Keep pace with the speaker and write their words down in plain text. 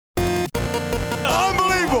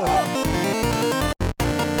Unbelievable.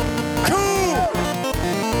 Cool.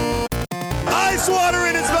 Ice water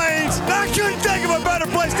in his veins. I couldn't think of a better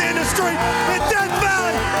place to end the street in Death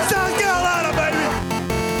Valley, South Carolina, baby.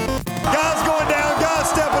 Guys going down, guys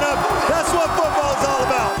stepping up. That's what football's all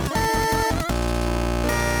about.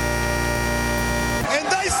 And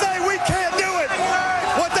they say we can't do it.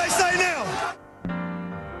 What they say now?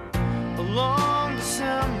 A long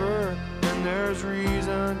December, and there's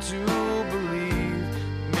reason to believe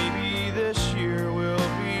maybe this year will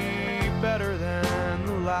be better than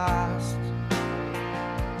the last.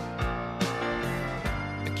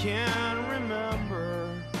 I can't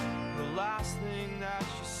remember the last thing that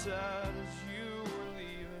you said as you were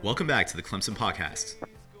leaving. Welcome back to the Clemson Podcast.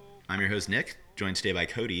 I'm your host, Nick, joined today by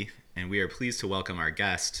Cody, and we are pleased to welcome our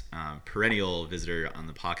guest, perennial visitor on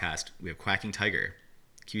the podcast. We have Quacking Tiger.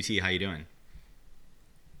 QT, how you doing?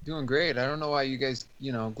 Doing great. I don't know why you guys,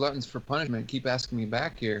 gluttons for punishment, keep asking me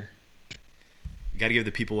back here. You got to give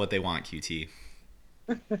the people what they want, QT.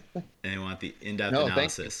 And they want the in-depth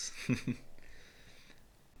analysis.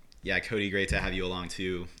 Yeah, Cody, great to have you along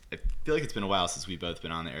too. I feel like it's been a while since we've both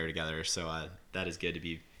been on the air together, so that is good to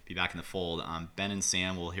be back in the fold. Ben and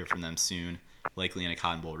Sam, we'll hear from them soon, likely in a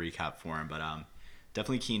Cotton Bowl recap form, but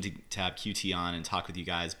definitely keen to have QT on and talk with you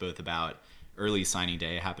guys both about early signing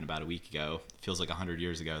day. It happened about a week ago. Feels like 100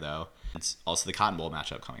 years ago, though. It's also the Cotton Bowl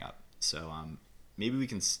matchup coming up. So maybe we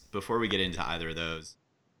can, before we get into either of those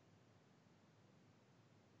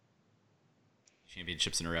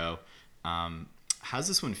championships in a row, how's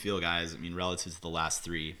this one feel, guys? I mean, relative to the last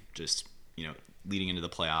three, just, leading into the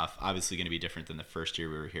playoff, obviously going to be different than the first year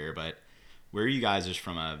we were here, but where are you guys just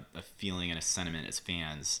from a feeling and a sentiment as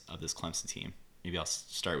fans of this Clemson team? Maybe I'll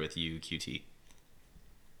start with you, QT.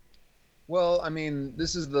 Well, I mean,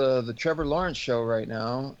 this is the Trevor Lawrence show right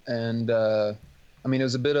now, and it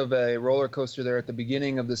was a bit of a roller coaster there at the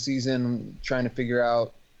beginning of the season, trying to figure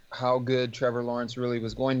out how good Trevor Lawrence really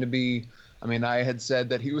was going to be. I mean, I had said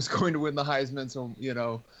that he was going to win the Heisman, so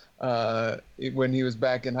when he was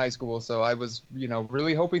back in high school, so I was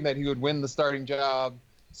really hoping that he would win the starting job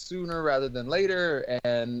sooner rather than later.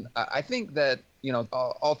 And I think that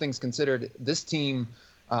all things considered, this team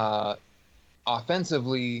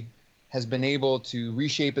offensively has been able to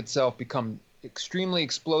reshape itself, become extremely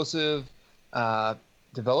explosive,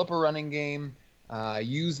 develop a running game,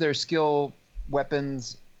 use their skill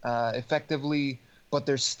weapons effectively, but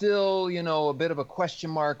there's still, a bit of a question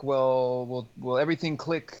mark. Well, will everything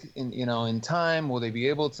click in time? Will they be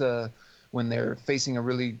able to, when they're facing a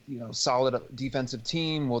really, solid defensive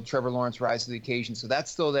team, will Trevor Lawrence rise to the occasion? So that's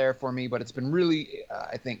still there for me, but it's been really,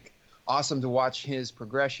 I think, awesome to watch his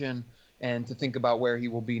progression and to think about where he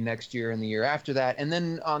will be next year and the year after that. And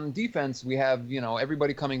then on defense, we have,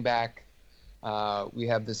 everybody coming back. We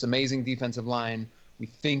have this amazing defensive line. We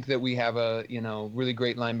think that we have really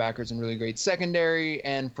great linebackers and really great secondary.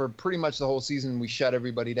 And for pretty much the whole season, we shut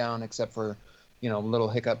everybody down except for, little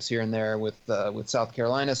hiccups here and there with South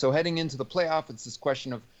Carolina. So heading into the playoff, it's this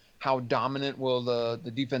question of how dominant will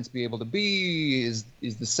the defense be able to be? Is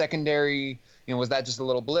the secondary, was that just a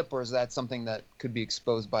little blip, or is that something that could be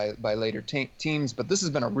exposed by later teams? But this has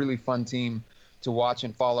been a really fun team to watch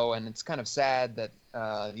and follow, and it's kind of sad that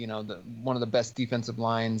one of the best defensive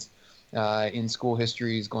lines in school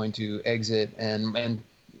history is going to exit, and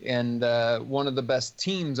one of the best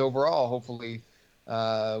teams overall. Hopefully,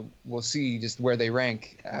 we'll see just where they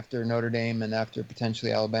rank after Notre Dame and after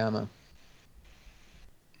potentially Alabama.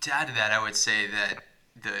 To add to that, I would say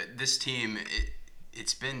that this team,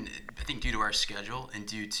 it's been, I think, due to our schedule and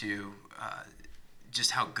due to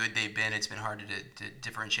just how good they've been, it's been hard to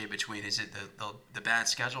differentiate between, is it the bad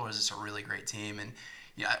schedule, or is this a really great team? And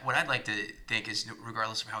what I'd like to think is,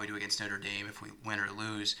 regardless of how we do against Notre Dame, if we win or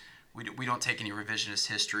lose, we don't take any revisionist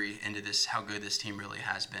history into this, how good this team really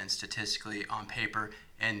has been statistically, on paper,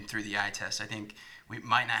 and through the eye test. I think we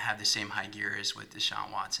might not have the same high gear as with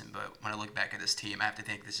Deshaun Watson, but when I look back at this team, I have to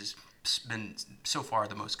think this has been so far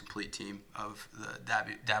the most complete team of the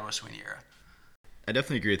Dabo Swinney era. I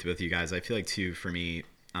definitely agree with both of you guys. I feel like, too, for me,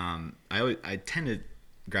 I tend to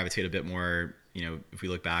gravitate a bit more, if we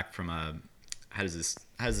look back from how does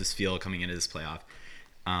this feel coming into this playoff?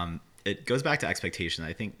 It goes back to expectation.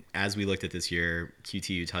 I think as we looked at this year, QT,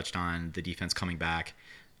 you touched on the defense coming back.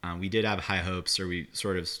 We did have high hopes, or we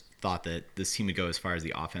sort of thought that this team would go as far as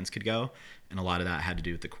the offense could go, and a lot of that had to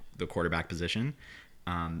do with the quarterback position.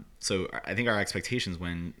 So I think our expectations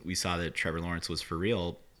when we saw that Trevor Lawrence was for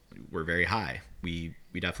real were very high. We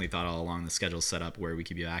definitely thought all along the schedule set up where we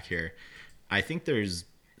could be back here. I think there's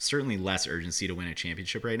certainly less urgency to win a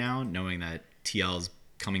championship right now, knowing that TL's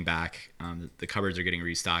coming back. The cupboards are getting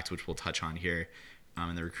restocked, which we'll touch on here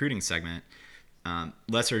in the recruiting segment.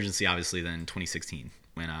 Less urgency, obviously, than 2016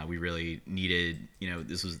 when we really needed,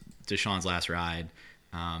 this was Deshaun's last ride,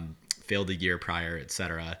 failed the year prior,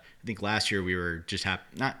 etc. I think last year we were just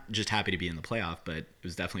not just happy to be in the playoff, but it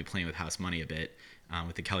was definitely playing with house money a bit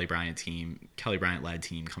with the Kelly Bryant led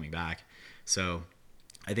team coming back. So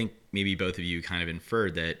I think maybe both of you kind of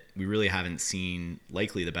inferred that we really haven't seen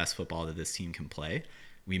likely the best football that this team can play.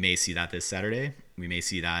 We may see that this Saturday. We may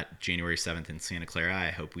see that January 7th in Santa Clara.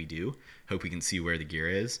 I hope we do. Hope we can see where the gear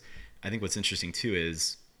is. I think what's interesting too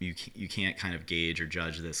is you can't kind of gauge or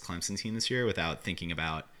judge this Clemson team this year without thinking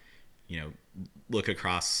about, look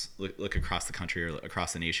across the country or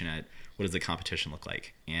across the nation at what does the competition look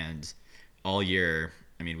like. And all year,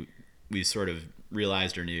 I mean, we sort of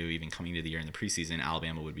realized or knew even coming into the year in the preseason,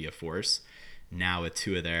 Alabama would be a force. Now with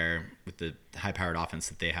Tua there, with the high-powered offense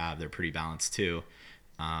that they have, they're pretty balanced too.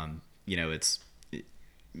 It's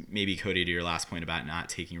maybe, Cody, to your last point about not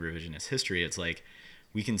taking revisionist history, it's like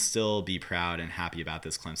we can still be proud and happy about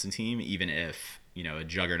this Clemson team, even if, a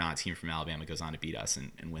juggernaut team from Alabama goes on to beat us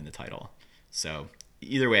and win the title. So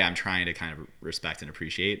either way, I'm trying to kind of respect and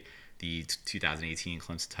appreciate the 2018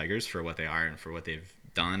 Clemson Tigers for what they are and for what they've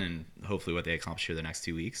done and hopefully what they accomplish here the next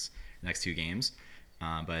 2 weeks, next 2 games.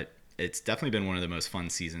 But it's definitely been one of the most fun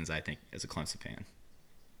seasons, I think, as a Clemson fan.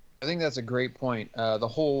 I think that's a great point. The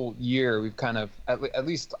whole year we've kind of, at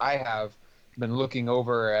least I have, been looking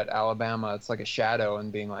over at Alabama. It's like a shadow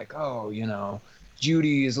and being like,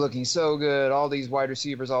 Judy is looking so good. All these wide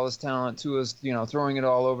receivers, all this talent. Tua's, throwing it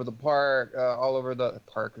all over the park,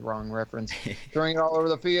 wrong reference, throwing it all over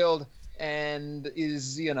the field, and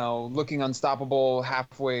is, looking unstoppable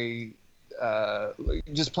halfway,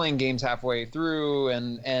 just playing games halfway through.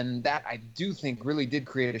 And that I do think really did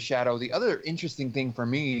create a shadow. The other interesting thing for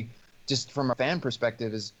me, just from a fan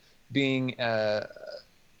perspective, is being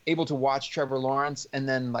able to watch Trevor Lawrence and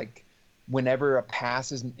then whenever a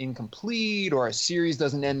pass is incomplete or a series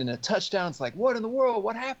doesn't end in a touchdown, it's like, what in the world?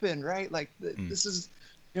 What happened? Right? This is,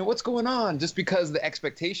 what's going on? Just because the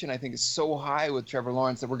expectation, I think, is so high with Trevor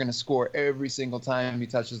Lawrence that we're going to score every single time he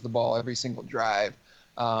touches the ball, every single drive.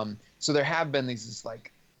 So there have been these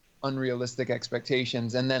unrealistic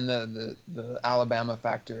expectations. And then the Alabama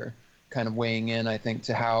factor kind of weighing in, I think,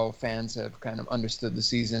 to how fans have kind of understood the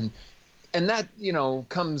season. And that,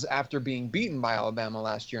 comes after being beaten by Alabama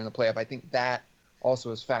last year in the playoff. I think that also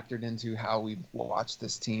has factored into how we've watched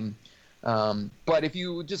this team. But if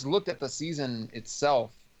you just looked at the season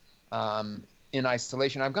itself in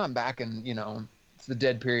isolation, I've gone back and, it's the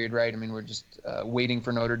dead period, right? I mean, we're just waiting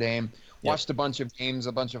for Notre Dame. Watched a bunch of games,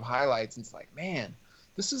 a bunch of highlights, and it's like, man,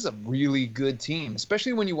 this is a really good team,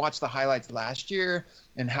 especially when you watch the highlights last year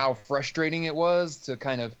and how frustrating it was to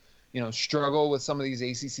kind of, struggle with some of these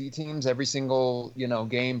ACC teams every single,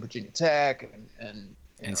 game, Virginia Tech and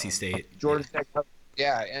NC State. Georgia Tech.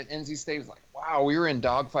 Yeah, and NC State was like, wow, we were in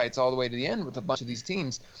dogfights all the way to the end with a bunch of these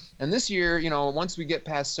teams. And this year, once we get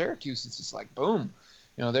past Syracuse, it's just like, boom.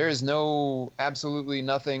 There is absolutely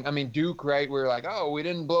nothing. I mean, Duke, right? We're like, oh, we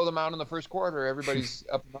didn't blow them out in the first quarter. Everybody's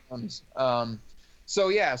up in arms. So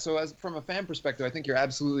as from a fan perspective, I think you're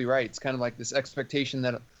absolutely right. It's kind of like this expectation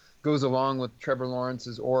that goes along with Trevor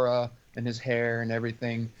Lawrence's aura and his hair and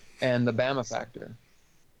everything, and the Bama factor.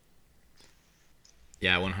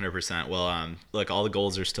 Yeah, 100%. Well, look, all the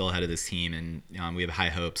goals are still ahead of this team, and we have high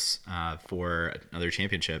hopes for another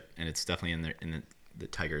championship, and it's definitely in the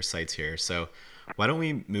Tigers' sights here. So why don't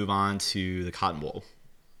we move on to the Cotton Bowl?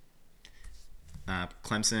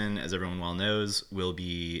 Clemson, as everyone well knows, will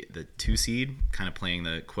be the 2 seed, kind of playing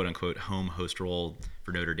the quote-unquote home host role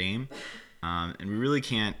for Notre Dame. And we really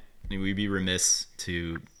can't, we'd be remiss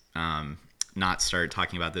to not start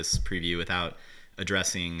talking about this preview without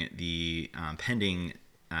addressing the pending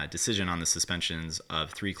decision on the suspensions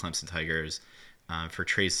of 3 Clemson Tigers for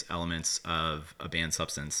trace elements of a banned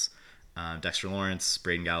substance. Dexter Lawrence,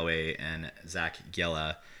 Braden Galloway, and Zach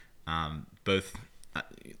Giella, both,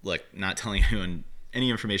 not telling anyone any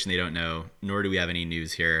information they don't know, nor do we have any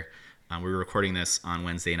news here. We were recording this on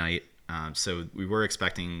Wednesday night. So we were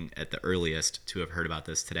expecting at the earliest to have heard about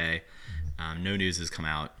this today. No news has come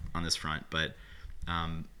out on this front, but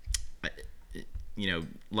a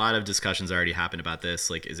lot of discussions already happened about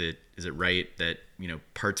this. Is it right that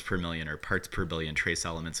parts per million or parts per billion trace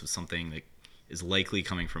elements of something that is likely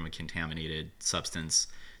coming from a contaminated substance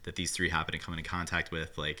that these 3 happen to come into contact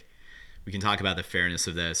with? We can talk about the fairness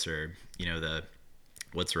of this or the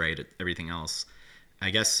what's right, everything else. I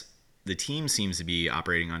guess the team seems to be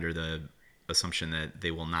operating under the assumption that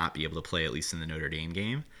they will not be able to play, at least in the Notre Dame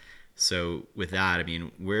game. So with that, I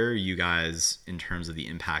mean, where are you guys in terms of the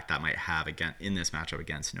impact that might have again in this matchup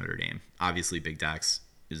against Notre Dame? Obviously, Big Dex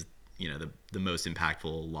is the most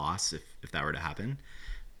impactful loss if that were to happen.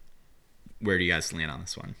 Where do you guys land on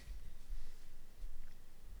this one?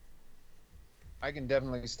 I can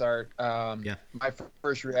definitely start. Yeah. My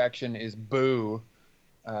first reaction is boo.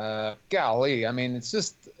 Golly, I mean, it's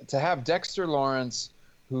just to have Dexter Lawrence,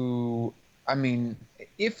 who, I mean,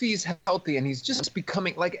 if he's healthy and he's just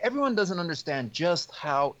becoming, like, everyone doesn't understand just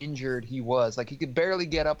how injured he was. Like, he could barely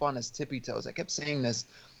get up on his tippy toes. I kept saying this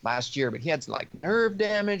last year, but he had, like, nerve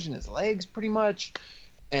damage in his legs pretty much.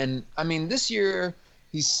 And, I mean, this year,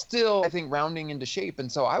 he's still, I think, rounding into shape.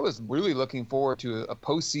 And so I was really looking forward to a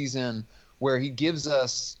postseason where he gives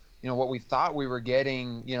us, what we thought we were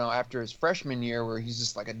getting, after his freshman year, where he's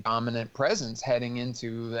just like a dominant presence heading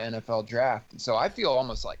into the NFL draft. And so I feel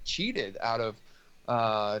almost like cheated out of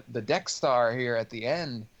the Dex star here at the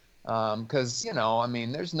end. Because, I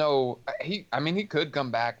mean, there's no, he could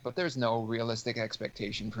come back, but there's no realistic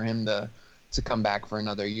expectation for him to come back for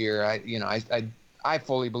another year. I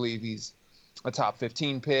fully believe he's a top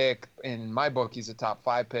 15 pick. In my book, he's a top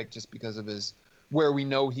 5 pick just because of where we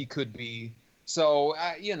know he could be. So,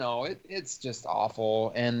 it's just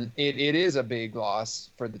awful. And it is a big loss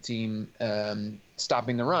for the team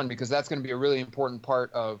stopping the run, because that's going to be a really important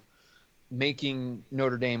part of making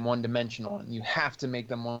Notre Dame one-dimensional. And you have to make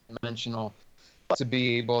them one-dimensional to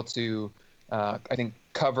be able to, I think,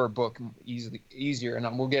 cover book easier.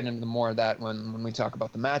 And we'll get into more of that when we talk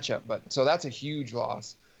about the matchup. But so that's a huge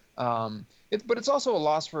loss. But it's also a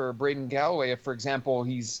loss for Braden Galloway if, for example,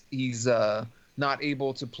 he's not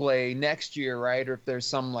able to play next year, right? Or if there's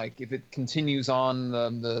some, if it continues on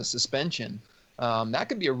the suspension, that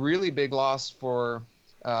could be a really big loss for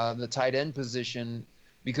the tight end position,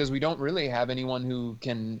 because we don't really have anyone who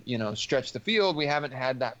can, stretch the field. We haven't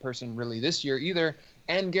had that person really this year either.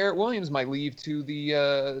 And Garrett Williams might leave to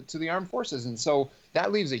the armed forces. And so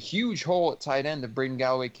that leaves a huge hole at tight end if Braden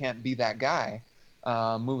Galloway can't be that guy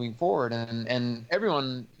moving forward. And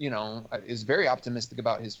everyone, is very optimistic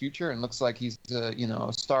about his future and looks like he's,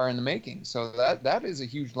 a star in the making. So that is a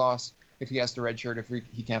huge loss if he has to redshirt, if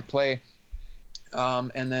he can't play.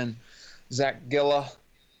 And then Zach Gilla,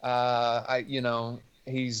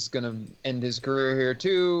 he's going to end his career here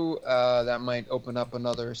too. That might open up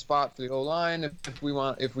another spot for the O-line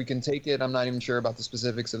if we can take it. I'm not even sure about the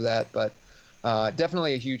specifics of that, but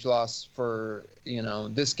definitely a huge loss for,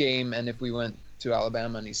 this game. And if we went to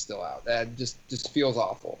Alabama and he's still out, that just feels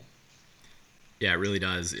awful. Yeah, it really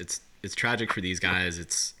does. It's tragic for these guys.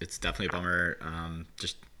 It's definitely a bummer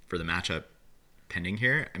just for the matchup pending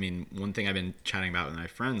here. I mean, one thing I've been chatting about with my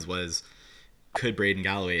friends was, could Braden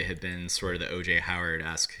Galloway have been sort of the O.J.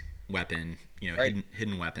 Howard-esque weapon, Right.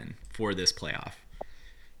 hidden weapon for this playoff?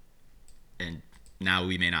 And now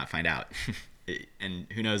we may not find out. And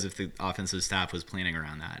who knows if the offensive staff was planning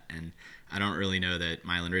around that. And I don't really know that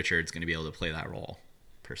Mylan Richard's going to be able to play that role,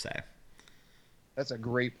 per se. That's a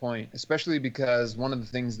great point, especially because one of the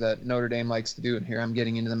things that Notre Dame likes to do, and here I'm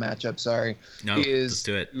getting into the matchup, is let's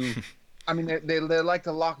do it. I mean, they like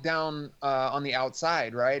to lock down on the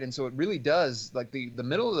outside, right? And so it really does, like the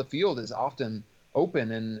middle of the field is often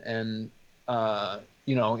open, and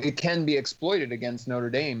it can be exploited against Notre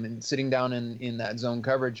Dame, and sitting down in that zone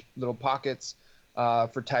coverage, little pockets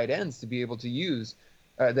for tight ends to be able to use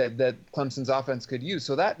that Clemson's offense could use.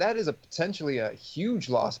 So that is potentially a huge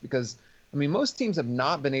loss, because I mean, most teams have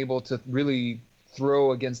not been able to really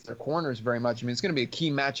throw against their corners very much. I mean, it's going to be a key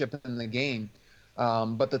matchup in the game.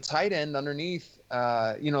 But the tight end underneath,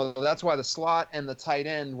 that's why the slot and the tight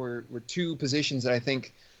end were two positions that I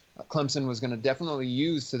think Clemson was going to definitely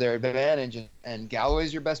use to their advantage, and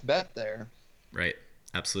Galloway's your best bet there. Right.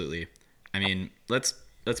 Absolutely. I mean, let's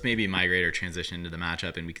maybe migrate or transition into the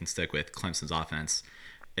matchup, and we can stick with Clemson's offense.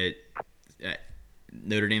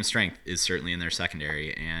 Notre Dame's strength is certainly in their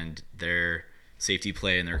secondary, and their safety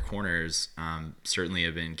play and their corners certainly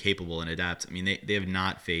have been capable and adept. I mean, they have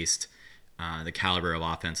not faced the caliber of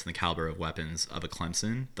offense and the caliber of weapons of a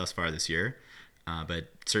Clemson thus far this year, but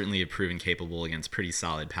certainly have proven capable against pretty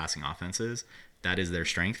solid passing offenses. That is their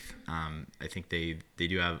strength. I think they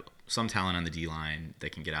do have some talent on the D-line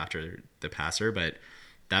that can get after the passer, but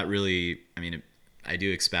that really, I mean, I do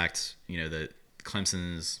expect, that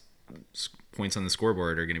Clemson's points on the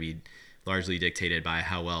scoreboard are going to be largely dictated by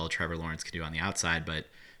how well Trevor Lawrence can do on the outside, but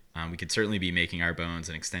we could certainly be making our bones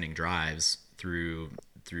and extending drives through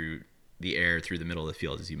the air, through the middle of the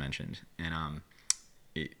field, as you mentioned. And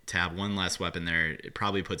to have one less weapon there, it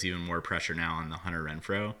probably puts even more pressure now on the Hunter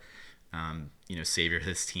Renfrow, savior of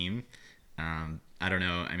this team. I don't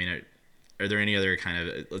know. I mean, are there any other kind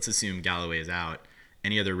of, let's assume Galloway is out,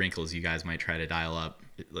 any other wrinkles you guys might try to dial up,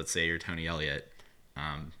 let's say you're Tony Elliott,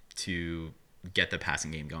 to get the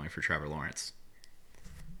passing game going for Trevor Lawrence?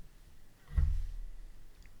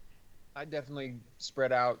 I definitely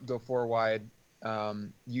spread out, go four wide,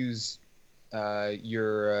 use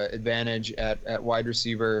your advantage at wide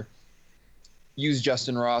receiver, use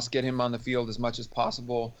Justin Ross, get him on the field as much as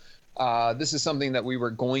possible. This is something that we were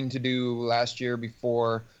going to do last year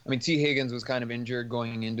before. I mean, T. Higgins was kind of injured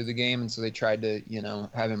going into the game, and so they tried to,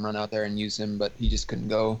 have him run out there and use him, but he just couldn't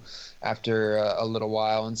go after a little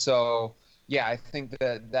while. And so, yeah, I think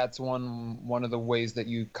that's one of the ways that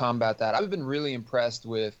you combat that. I've been really impressed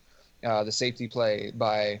with the safety play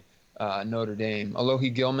by Notre Dame.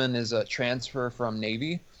 Alohi Gilman is a transfer from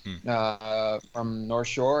Navy, from North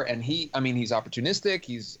Shore, and he's opportunistic.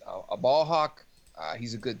 He's a ball hawk.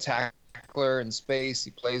 He's a good tackler in space.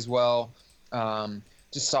 He plays well.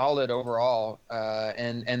 Just solid overall.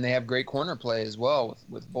 And they have great corner play as well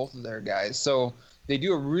with both of their guys. So they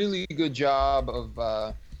do a really good job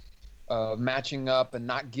of matching up and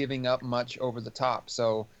not giving up much over the top.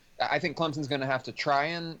 So I think Clemson's going to have to try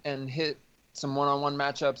and hit some one-on-one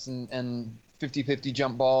matchups and 50-50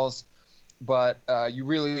 jump balls. But you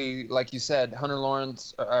really, like you said, Hunter Renfrow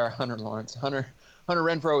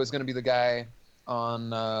is going to be the guy on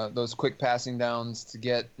those quick passing downs to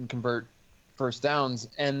get and convert first downs.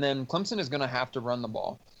 And then Clemson is going to have to run the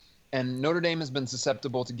ball. And Notre Dame has been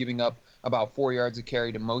susceptible to giving up about 4 yards a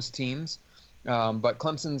carry to most teams. But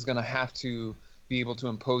Clemson's going to have to be able to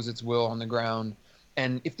impose its will on the ground.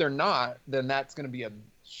 And if they're not, then that's going to be a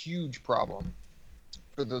huge problem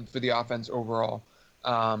for the offense overall.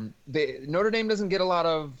 Notre Dame doesn't get a lot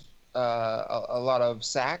of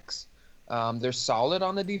sacks. They're solid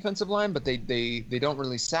on the defensive line, but they don't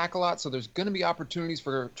really sack a lot. So there's going to be opportunities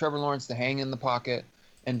for Trevor Lawrence to hang in the pocket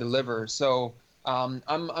and deliver. So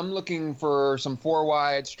I'm looking for some four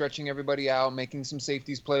wide, stretching everybody out, making some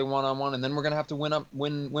safeties play one-on-one, and then we're going to have to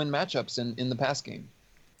win matchups in the pass game.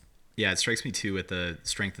 Yeah, it strikes me too with the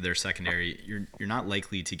strength of their secondary. You're not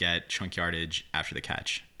likely to get chunk yardage after the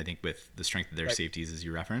catch. I think with the strength of their safeties, as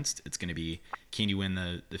you referenced, it's going to be, can you win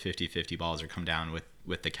the 50-50 balls or come down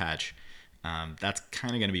with the catch? That's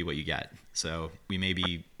kind of going to be what you get. So we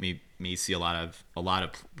may see a lot of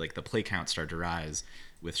like the play count start to rise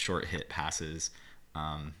with short hit passes.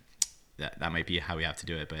 That might be how we have to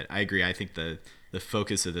do it. But I agree. I think the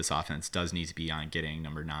focus of this offense does need to be on getting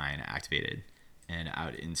number 9 activated and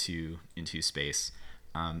out into space.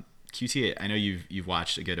 QT, I know you've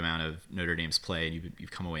watched a good amount of Notre Dame's play and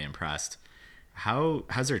you've come away impressed.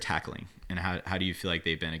 How's their tackling, and how do you feel like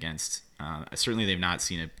they've been against? Certainly, they've not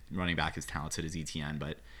seen a running back as talented as ETN,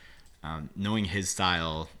 but knowing his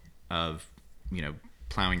style of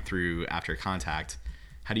plowing through after contact,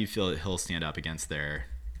 how do you feel that he'll stand up against their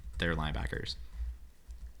linebackers?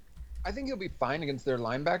 I think he'll be fine against their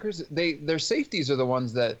linebackers. Their safeties are the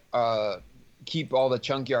ones that keep all the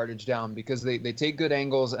chunk yardage down because they take good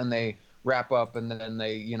angles and they wrap up and then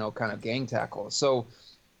they kind of gang tackle. So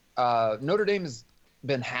Notre Dame has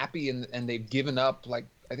been happy and they've given up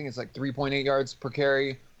I think it's 3.8 yards per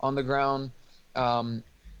carry on the ground.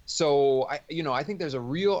 So I think there's a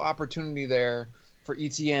real opportunity there for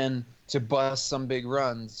ETN to bust some big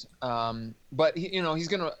runs. But he's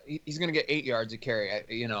gonna get 8 yards a carry.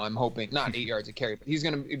 I'm hoping not 8 yards a carry, but he's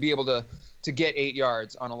gonna be able to get 8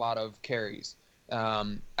 yards on a lot of carries.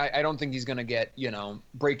 I don't think he's gonna get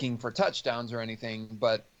breaking for touchdowns or anything,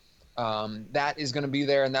 but that is going to be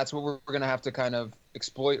there, and that's what we're going to have to kind of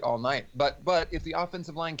exploit all night. But if the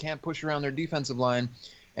offensive line can't push around their defensive line,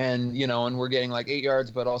 and and we're getting 8 yards,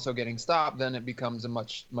 but also getting stopped, then it becomes a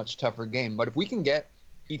much tougher game. But if we can get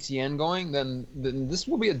ETN going, then this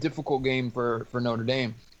will be a difficult game for Notre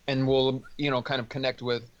Dame, and we'll kind of connect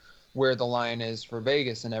with where the line is for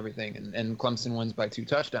Vegas and everything, and Clemson wins by 2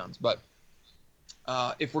 touchdowns. But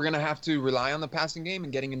if we're going to have to rely on the passing game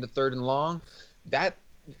and getting into third and long,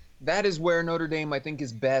 that is where Notre Dame, I think,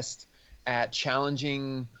 is best at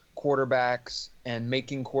challenging quarterbacks and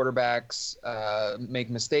making quarterbacks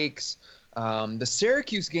make mistakes. The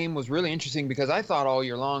Syracuse game was really interesting because I thought all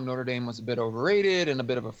year long Notre Dame was a bit overrated and a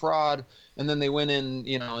bit of a fraud, and then they went in,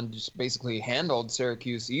 and just basically handled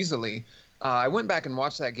Syracuse easily. I went back and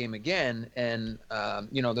watched that game again, and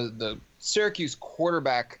the Syracuse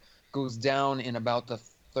quarterback goes down in about the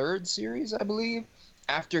 3rd series, I believe,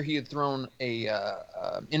 after he had thrown a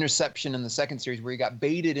interception in the 2nd series where he got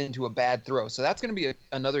baited into a bad throw. So that's going to be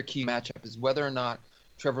another key matchup, is whether or not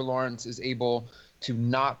Trevor Lawrence is able to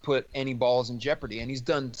not put any balls in jeopardy. And he's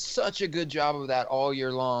done such a good job of that all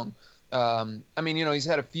year long. He's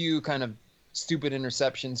had a few kind of stupid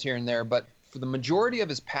interceptions here and there, but for the majority of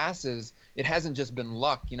his passes, it hasn't just been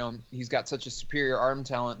luck. He's got such a superior arm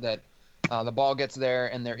talent that the ball gets there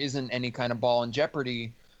and there isn't any kind of ball in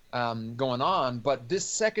jeopardy going on. But this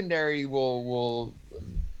secondary will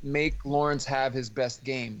make Lawrence have his best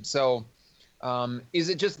game. So is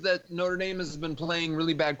it just that Notre Dame has been playing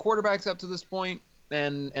really bad quarterbacks up to this point,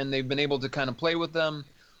 and they've been able to kind of play with them?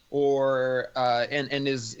 Or and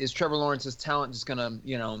is Trevor Lawrence's talent just gonna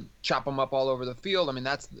chop them up all over the field? I mean,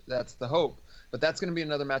 that's the hope, but that's gonna be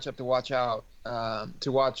another matchup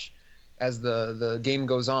to watch as the game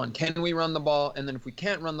goes on. Can we run the ball? And then if we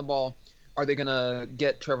can't run the ball, are they gonna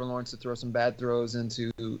get Trevor Lawrence to throw some bad throws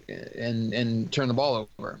into and turn the ball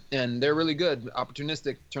over? And they're really good,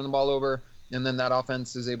 opportunistic, turn the ball over, and then that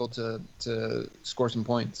offense is able to score some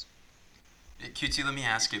points. QT, let me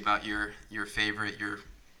ask you about your favorite,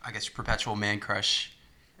 I guess, perpetual man crush,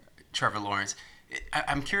 Trevor Lawrence.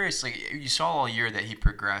 I'm curious, like, you saw all year that he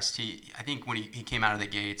progressed. I think when he came out of the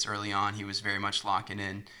gates early on, he was very much locking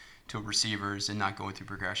in to receivers and not going through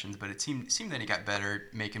progressions, but it seemed that he got better,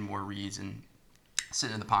 making more reads and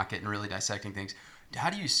sitting in the pocket and really dissecting things. How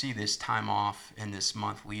do you see this time off and this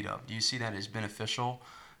month lead up? Do you see that as beneficial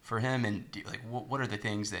for him? And what are the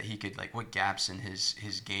things that he could, what gaps in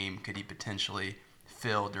his game could he potentially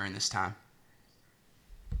fill during this time?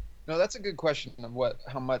 No, that's a good question of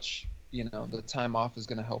how much the time off is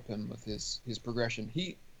going to help him with his progression.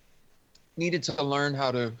 He needed to learn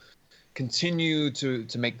how to continue to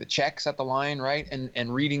make the checks at the line, right,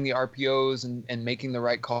 and reading the RPOs and making the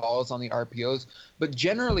right calls on the RPOs. But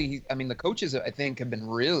generally, the coaches, I think, have been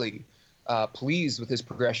really pleased with his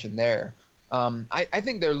progression there. I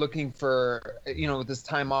think they're looking for, with this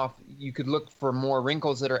time off, you could look for more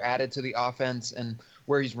wrinkles that are added to the offense and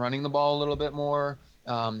where he's running the ball a little bit more.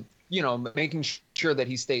 Making sure that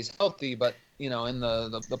he stays healthy, but in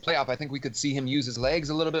the playoff, I think we could see him use his legs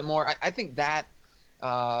a little bit more. I think that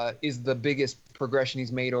is the biggest progression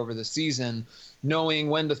he's made over the season, knowing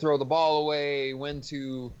when to throw the ball away, when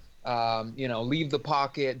to leave the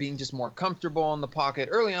pocket, being just more comfortable in the pocket.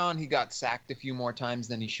 Early on, he got sacked a few more times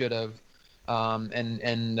than he should have,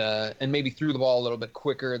 and maybe threw the ball a little bit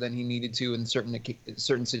quicker than he needed to in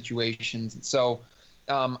certain situations. So.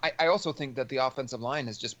 I also think that the offensive line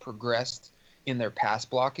has just progressed in their pass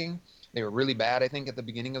blocking. They were really bad, I think, at the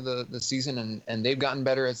beginning of the season, and they've gotten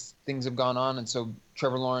better as things have gone on. And so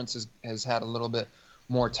Trevor Lawrence has had a little bit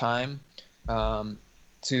more time to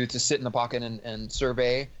sit in the pocket and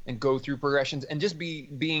survey and go through progressions and just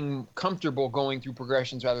being comfortable going through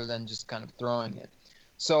progressions rather than just kind of throwing it.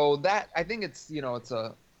 So that, I think it's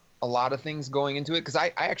a lot of things going into it, because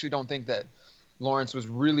I actually don't think that Lawrence was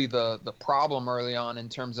really the problem early on in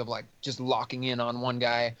terms of just locking in on one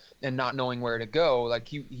guy and not knowing where to go.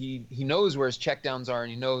 He knows where his checkdowns are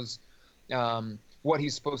and he knows what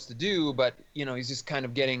he's supposed to do, but he's just kind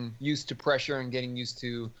of getting used to pressure and getting used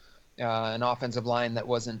to an offensive line that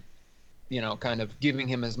wasn't kind of giving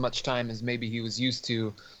him as much time as maybe he was used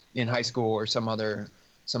to in high school or some other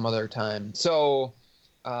time. So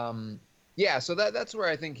so that's where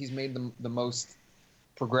I think he's made the most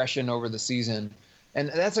progression over the season. And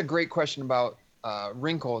that's a great question about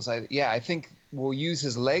wrinkles. I think we'll use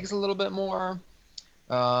his legs a little bit more.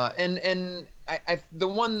 And the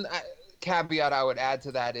one caveat I would add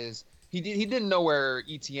to that is he didn't know where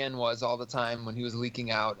ETN was all the time when he was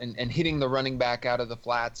leaking out, and hitting the running back out of the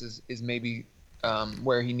flats is maybe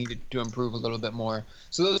where he needed to improve a little bit more.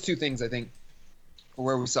 So those two things, I think, are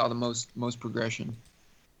where we saw the most progression.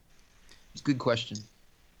 It's a good question.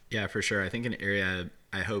 Yeah, for sure. I think an area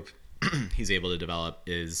I hope he's able to develop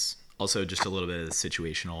is also just a little bit of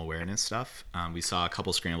situational awareness stuff. We saw a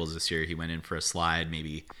couple scrambles this year. He went in for a slide,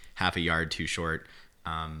 maybe half a yard too short,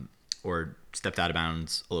 or stepped out of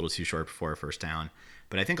bounds a little too short before a first down.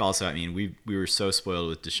 But I think also, we were so spoiled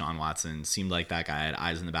with Deshaun Watson. Seemed like that guy had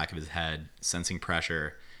eyes in the back of his head, sensing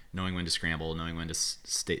pressure, knowing when to scramble, knowing when to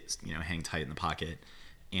stay, hang tight in the pocket.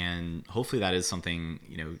 And hopefully that is something,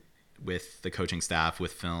 with the coaching staff,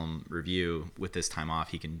 with film review, with this time off,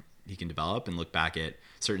 he can develop and look back at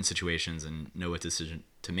certain situations and know what decision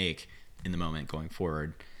to make in the moment going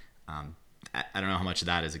forward. I don't know how much of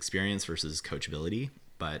that is experience versus coachability,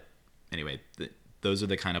 but anyway, those are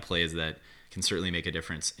the kind of plays that can certainly make a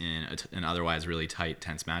difference in an otherwise really tight,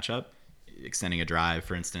 tense matchup, extending a drive,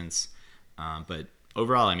 for instance. But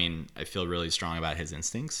overall, I feel really strong about his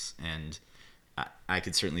instincts, and I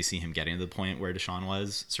could certainly see him getting to the point where Deshaun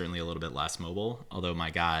was, certainly a little bit less mobile. Although, my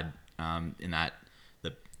God, in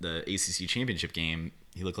the ACC championship game,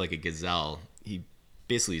 he looked like a gazelle. He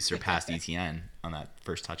basically surpassed ETN on that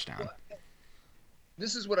first touchdown.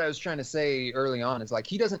 this is what I was trying to say early on. Is like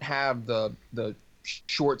he doesn't have the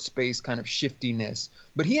short space kind of shiftiness,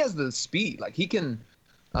 but he has the speed. Like he can,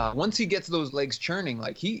 once he gets those legs churning,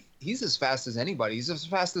 like he's as fast as anybody. He's as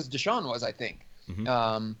fast as Deshaun was, I think.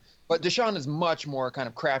 Mm-hmm. But Deshaun is much more kind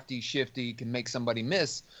of crafty, shifty, can make somebody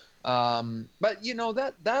miss. But you know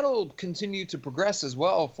that'll continue to progress as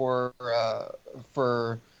well for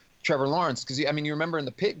Trevor Lawrence, because I mean you remember in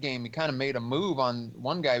the Pitt game he kind of made a move on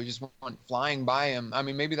one guy who just went flying by him. I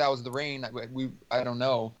mean maybe that was the rain. I don't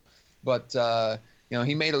know, but you know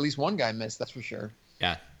he made at least one guy miss. That's for sure.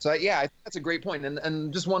 Yeah. So yeah, I think that's a great point.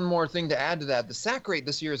 And just one more thing to add to that: the sack rate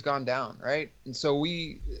this year has gone down, right? And so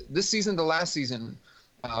this season to last season.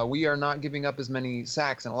 We are not giving up as many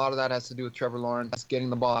sacks, and a lot of that has to do with Trevor Lawrence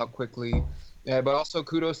getting the ball out quickly. But also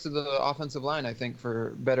kudos to the offensive line, I think,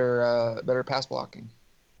 for better pass blocking.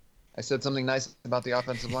 I said something nice about the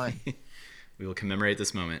offensive line. We will commemorate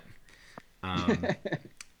this moment.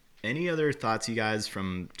 Any other thoughts, you guys,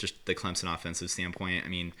 from just the Clemson offensive standpoint? I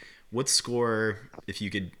mean, what score, if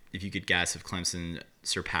you could guess, if Clemson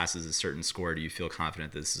surpasses a certain score, do you feel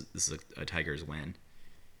confident this is a Tigers win?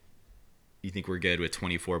 You think we're good with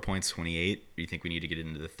 24 points, 28? Or do you think we need to get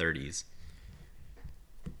into the 30s?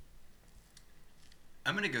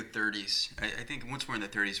 I'm going to go 30s. I think once we're in the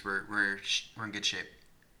 30s, we're in good shape.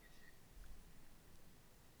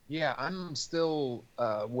 Yeah, I'm still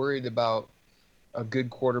worried about a good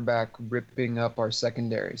quarterback ripping up our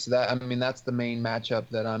secondary. So that's the main matchup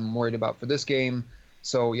that I'm worried about for this game.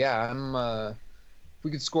 So yeah, if we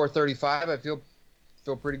could score 35, I feel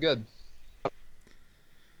pretty good.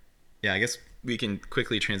 Yeah, I guess we can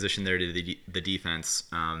quickly transition there to the defense.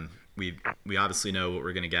 We obviously know what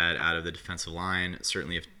we're going to get out of the defensive line.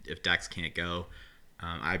 Certainly, if Dex can't go,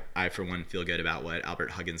 I for one feel good about what Albert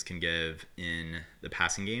Huggins can give in the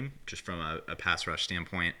passing game, just from a pass rush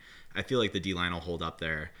standpoint. I feel like the D line will hold up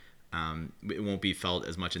there. It won't be felt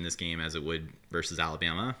as much in this game as it would versus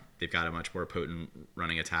Alabama. They've got a much more potent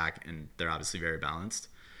running attack, and they're obviously very balanced.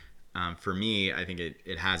 For me, I think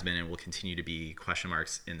it has been and will continue to be question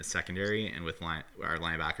marks in the secondary and with our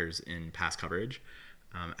linebackers in pass coverage,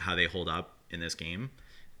 how they hold up in this game.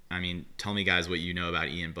 I mean, tell me, guys, what you know about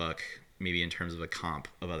Ian Book, maybe in terms of a comp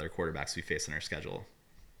of other quarterbacks we face in our schedule.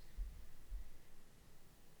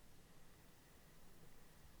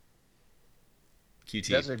 QT.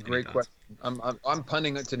 That's a great question. I'm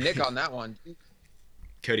punting it to Nick on that one.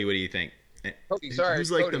 Cody, what do you think? Cody, sorry.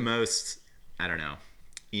 Who's like Cody. the most, I don't know,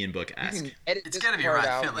 Ian Book-esque? It's got to be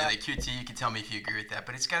Ryan Finley. Like QT, you can tell me if you agree with that,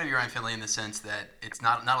 but it's got to be Ryan Finley in the sense that it's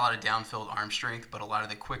not a lot of downfield arm strength, but a lot of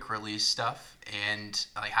the quick release stuff and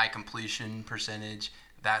like high completion percentage,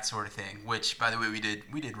 that sort of thing. Which, by the way, we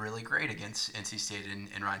did really great against NC State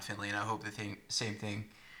and Ryan Finley, and I hope the same thing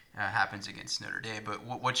happens against Notre Dame. But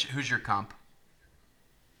who's your comp?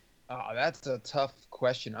 Oh, that's a tough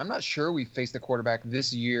question. I'm not sure we faced a quarterback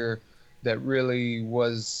this year that really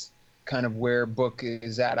was kind of where Book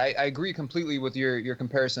is at. I agree completely with your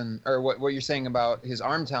comparison, or what you're saying about his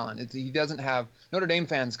arm talent. He doesn't have – Notre Dame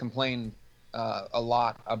fans complain a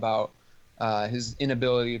lot about his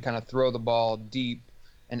inability to kind of throw the ball deep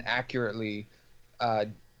and accurately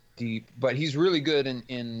deep. But he's really good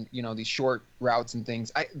in these short routes and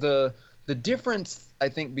things. The difference, I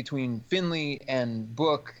think, between Finley and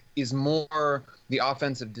Book is more the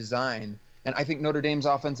offensive design. And I think Notre Dame's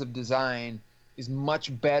offensive design is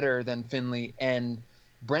much better than Finley. And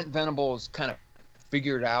Brent Venables kind of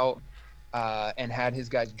figured out and had his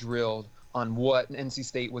guys drilled on what NC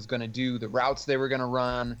State was going to do, the routes they were going to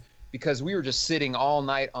run, because we were just sitting all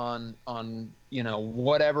night on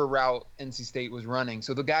whatever route NC State was running.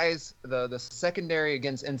 So the guys, the secondary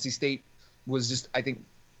against NC State was just, I think,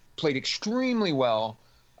 played extremely well,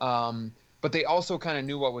 but they also kind of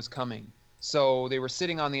knew what was coming. So they were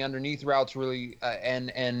sitting on the underneath routes really, and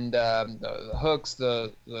the hooks,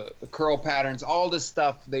 the curl patterns, all this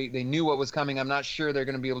stuff. They knew what was coming. I'm not sure they're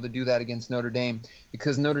going to be able to do that against Notre Dame,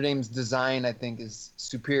 because Notre Dame's design, I think, is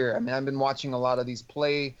superior. I mean, I've been watching a lot of these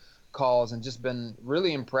play calls and just been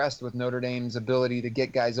really impressed with Notre Dame's ability to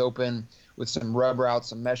get guys open with some rub routes,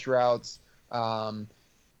 some mesh routes,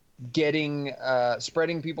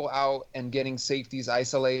 spreading people out and getting safeties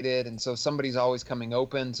isolated, and so somebody's always coming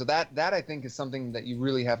open. So that I think is something that you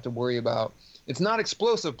really have to worry about. It's not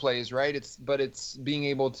explosive plays, right? But it's being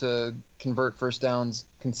able to convert first downs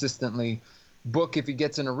consistently. Book, if he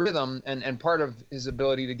gets in a rhythm, and part of his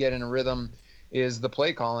ability to get in a rhythm is the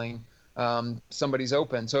play calling. Somebody's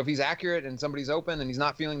open. So if he's accurate and somebody's open and he's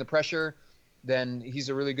not feeling the pressure, then he's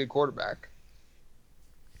a really good quarterback.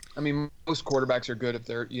 I mean, most quarterbacks are good if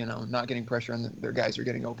they're, not getting pressure and their guys are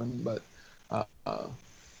getting open. But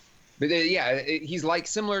But he's like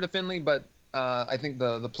similar to Finley, but I think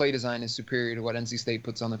the play design is superior to what NC State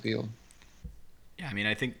puts on the field. Yeah, I mean,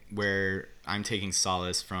 I think where I'm taking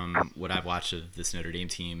solace from what I've watched of this Notre Dame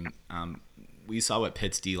team, we saw what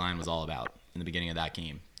Pitt's D-line was all about in the beginning of that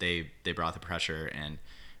game. They brought the pressure, and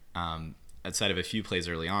outside of a few plays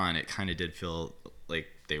early on, it kind of did feel like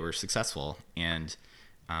they were successful, and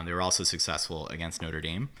they were also successful against Notre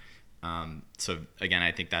Dame. So again,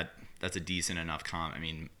 I think that's a decent enough comp. I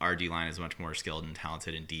mean, our D-line is much more skilled and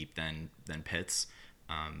talented and deep than Pitt's.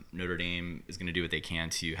 Notre Dame is going to do what they can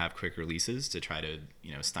to have quick releases to try to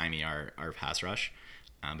stymie our pass rush.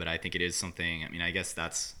 But I think it is something. I mean, I guess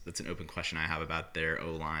that's an open question I have about their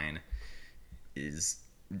O-line. Is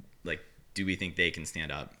like, do we think they can stand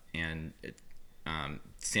up and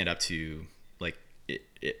stand up to like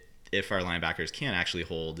if our linebackers can actually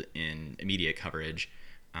hold in immediate coverage?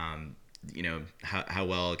 How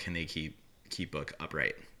well can they keep Book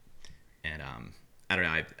upright? And I don't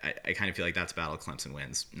know. I kind of feel like that's a battle Clemson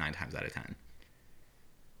wins 9 times out of 10.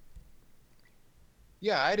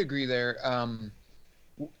 Yeah, I'd agree there.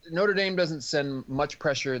 Notre Dame doesn't send much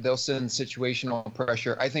pressure. They'll send situational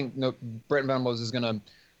pressure. I think Brent Venables is going to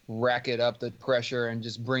racket up the pressure and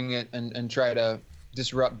just bring it and try to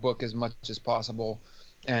disrupt Book as much as possible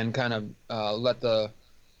and kind of let the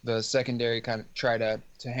secondary kind of try to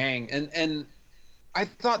hang. And I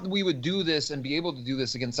thought we would do this and be able to do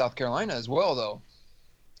this against South Carolina as well, though.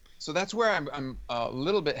 So that's where I'm a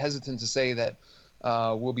little bit hesitant to say that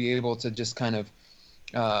we'll be able to just kind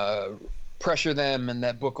of pressure them and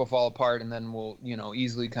that Book will fall apart and then we'll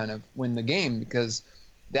easily kind of win the game, because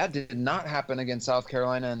that did not happen against South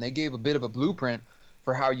Carolina, and they gave a bit of a blueprint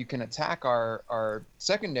for how you can attack our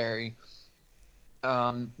secondary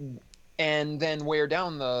and then wear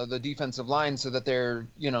down the defensive line so that they're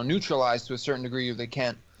neutralized to a certain degree if they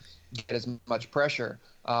can't get as much pressure.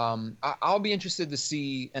 I'll be interested to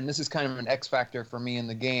see, and this is kind of an X factor for me in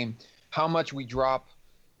the game, how much we drop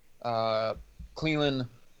Cleland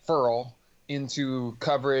Furl into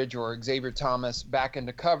coverage or Xavier Thomas back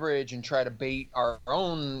into coverage and try to bait our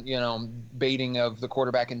own, baiting of the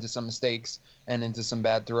quarterback into some mistakes and into some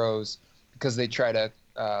bad throws, because they try to,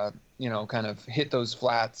 kind of hit those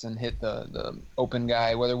flats and hit the open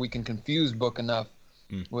guy, whether we can confuse Book enough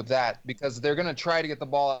with that, because they're going to try to get the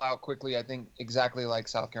ball out quickly, I think, exactly like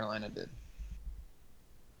South Carolina did.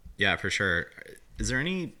 Yeah, for sure. Is there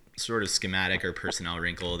any sort of schematic or personnel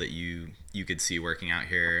wrinkle that you could see working out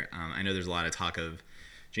here? I know there's a lot of talk of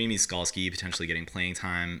Jamie Skalski potentially getting playing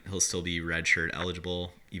time. He'll still be redshirt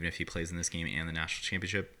eligible, even if he plays in this game and the national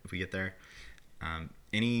championship if we get there.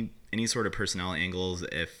 Any sort of personnel angles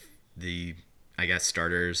if the, I guess,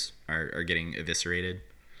 starters are getting eviscerated?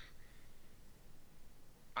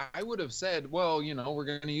 I would have said, well, we're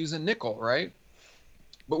going to use a nickel, right?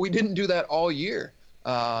 But we didn't do that all year.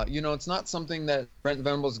 It's not something that Brent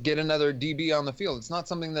Venables get another DB on the field. It's not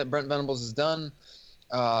something that Brent Venables has done.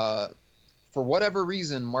 For whatever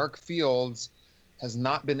reason, Mark Fields has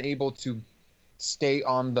not been able to stay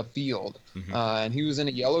on the field. Mm-hmm. And he was in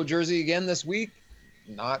a yellow jersey again this week,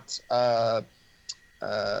 not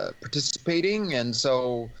participating. And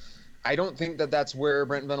so I don't think that that's where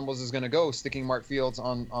Brent Venables is going to go, sticking Mark Fields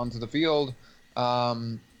onto the field.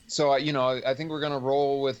 So I think we're going to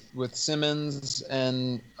roll with Simmons,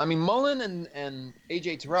 and I mean Mullen and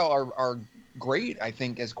AJ Terrell are great, I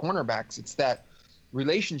think, as cornerbacks. It's that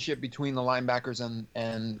relationship between the linebackers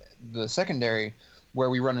and the secondary where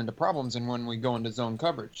we run into problems and when we go into zone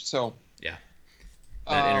coverage. So yeah,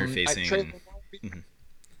 that interfacing.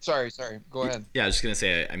 Sorry, go ahead. Yeah, I was just gonna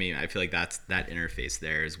say. I mean, I feel like that interface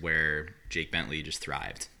there is where Jake Bentley just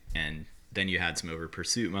thrived, and then you had some over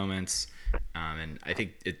pursuit moments, and I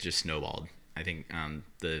think it just snowballed. I think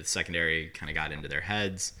the secondary kind of got into their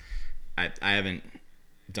heads. I haven't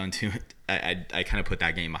done too. I kind of put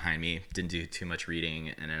that game behind me. Didn't do too much reading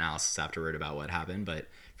and analysis afterward about what happened, but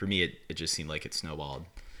for me, it just seemed like it snowballed,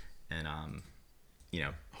 and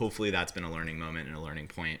hopefully that's been a learning moment and a learning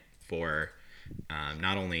point for.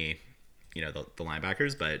 Not only, the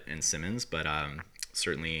linebackers, and Simmons, but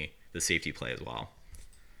certainly the safety play as well.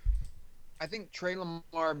 I think Trey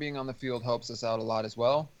Lamar being on the field helps us out a lot as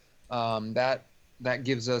well. That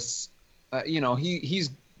gives us, he's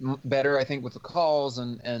better, I think, with the calls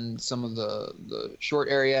and some of the short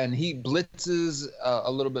area, and he blitzes a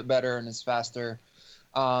little bit better and is faster.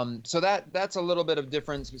 So that's a little bit of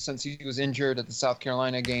difference since he was injured at the South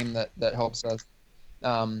Carolina game that helps us.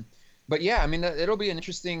 But yeah, I mean, it'll be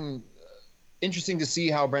interesting to see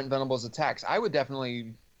how Brent Venables attacks. I would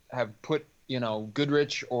definitely have put,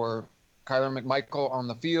 Goodrich or Kyler McMichael on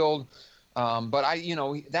the field. But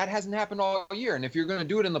that hasn't happened all year. And if you're going to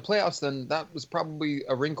do it in the playoffs, then that was probably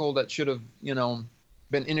a wrinkle that should have,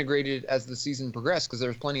 been integrated as the season progressed, because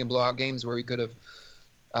there's plenty of blowout games where he could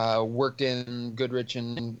have worked in Goodrich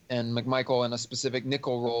and McMichael in a specific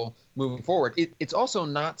nickel role moving forward. It's also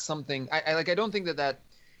not something I don't think that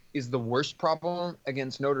is the worst problem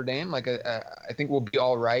against Notre Dame. I think we'll be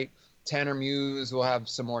all right. Tanner Muse will have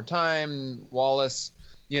some more time. Wallace,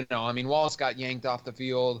 Wallace got yanked off the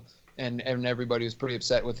field, and everybody was pretty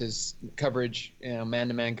upset with his coverage,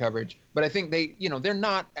 man-to-man coverage. But I think they're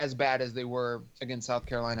not as bad as they were against South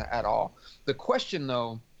Carolina at all. The question,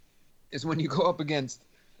 though, is when you go up against,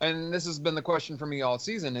 and this has been the question for me all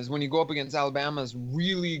season, is when you go up against Alabama's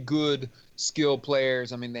really good skill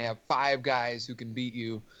players. I mean, they have 5 guys who can beat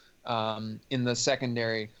you in the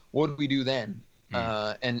secondary. What do we do then?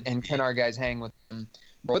 And can our guys hang with them?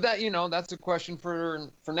 But that, that's a question for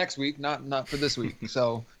next week, not for this week.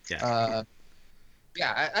 So,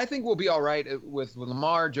 I think we'll be all right with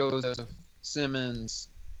Lamar, Joseph, Simmons,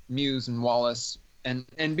 Muse, and Wallace, and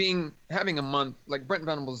having a month. Like Brent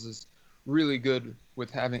Venables is really good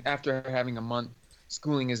with after having a month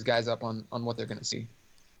schooling his guys up on what they're going to see.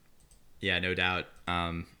 Yeah, no doubt.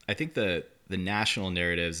 I think the national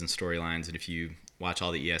narratives and storylines, and if you watch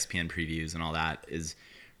all the ESPN previews and all that, is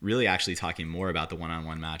really actually talking more about the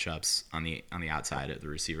one-on-one matchups on the outside of the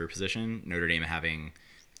receiver position. Notre Dame having,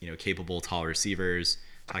 capable tall receivers,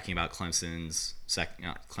 talking about Clemson's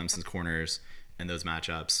corners and those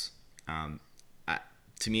matchups.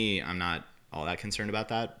 To me, I'm not all that concerned about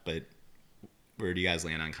that, but where do you guys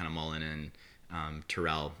land on kind of Mullen and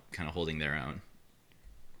Terrell kind of holding their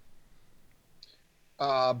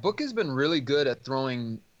own? Book has been really good at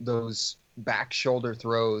throwing those back shoulder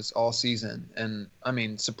throws all season, and I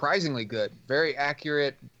mean, surprisingly good, very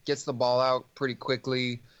accurate, gets the ball out pretty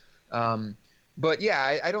quickly. But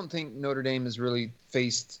yeah, I don't think Notre Dame has really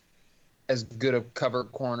faced as good of cover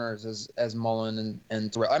corners as Mullen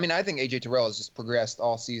and Terrell. I mean, I think AJ Terrell has just progressed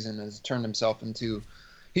all season, has turned himself into,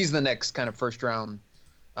 he's the next kind of first round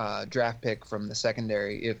draft pick from the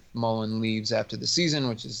secondary if Mullen leaves after the season,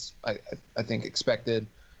 which is I think expected.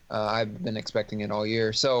 I've been expecting it all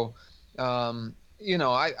year. So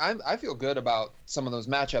I feel good about some of those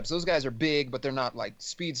matchups. Those guys are big, but they're not like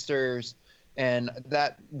speedsters, and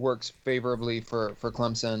that works favorably for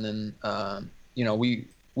Clemson. And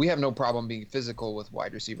we have no problem being physical with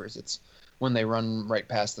wide receivers. It's when they run right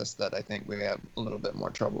past us that I think we have a little bit more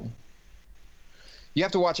trouble. You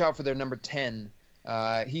have to watch out for their number 10.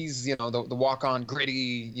 He's the walk-on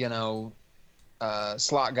gritty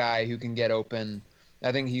slot guy who can get open.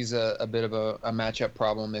 I think he's a bit of a matchup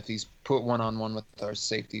problem if he's put one-on-one with our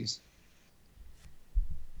safeties.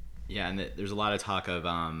 Yeah, and there's a lot of talk of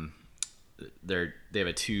they have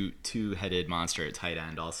a two-headed monster at tight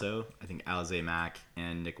end also. I think Alize Mack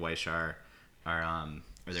and Nick Weishar are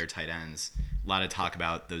their tight ends. A lot of talk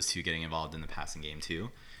about those two getting involved in the passing game too.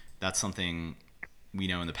 That's something we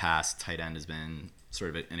know in the past. Tight end has been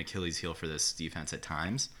sort of an Achilles heel for this defense at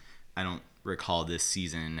times. I don't recall this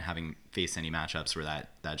season having faced any matchups where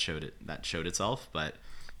that showed itself, but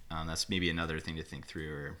that's maybe another thing to think through,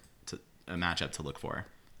 or a matchup to look for,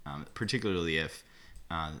 particularly if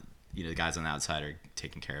the guys on the outside are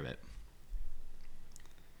taking care of it.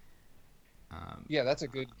 Yeah, that's a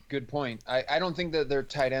good point. I don't think that their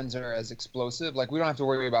tight ends are as explosive. Like, we don't have to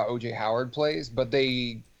worry about OJ Howard plays, but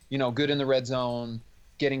they, good in the red zone,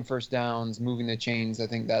 getting first downs, moving the chains. I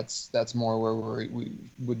think that's more where we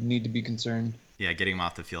would need to be concerned. Yeah, getting him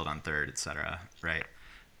off the field on third, etc. Right.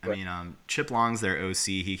 I mean, Chip Long's their OC.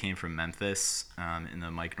 He came from Memphis in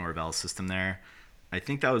the Mike Norvell system there. I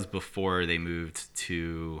think that was before they moved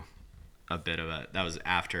to that was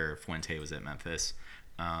after Fuente was at Memphis.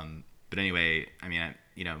 But anyway, I mean,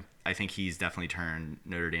 I think he's definitely turned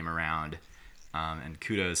Notre Dame around. And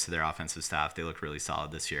kudos to their offensive staff. They look really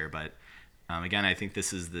solid this year. But again, I think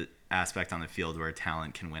this is the aspect on the field where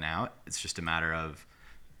talent can win out. It's just a matter of,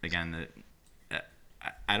 again,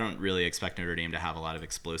 I don't really expect Notre Dame to have a lot of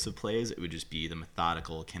explosive plays. It would just be the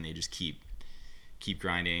methodical. Can they just keep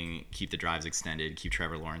grinding, keep the drives extended, keep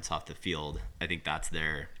Trevor Lawrence off the field? I think that's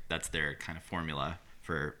their kind of formula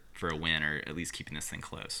for a win, or at least keeping this thing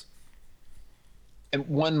close. And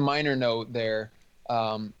one minor note there,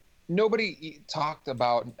 nobody talked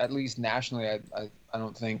about, at least nationally, I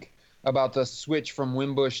don't think, about the switch from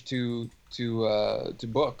Wimbush to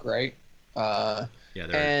Book, right? Yeah.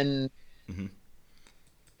 And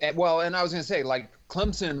I was gonna say, like,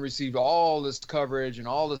 Clemson received all this coverage and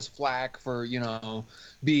all this flack for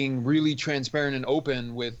being really transparent and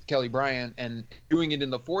open with Kelly Bryant and doing it in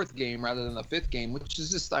the fourth game rather than the fifth game, which is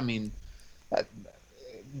just, I mean,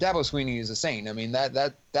 Dabo Swinney is a saint. I mean,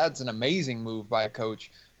 that's an amazing move by a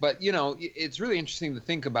coach. But it's really interesting to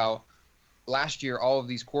think about. Last year, all of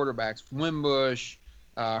these quarterbacks, Wimbush,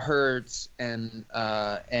 Hurts, and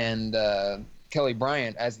Kelly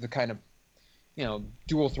Bryant, as the kind of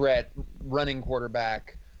dual threat running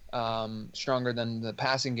quarterback, stronger than the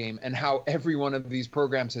passing game, and how every one of these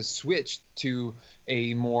programs has switched to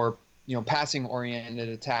a more passing oriented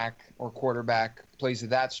attack, or quarterback plays to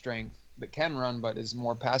that strength that can run but is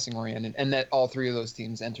more passing oriented, and that all three of those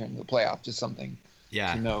teams enter into the playoff. Just something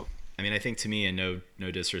to note. I mean, I think to me, and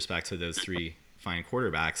no disrespect to those three fine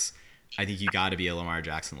quarterbacks, I think you got to be a Lamar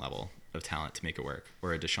Jackson level of talent to make it work,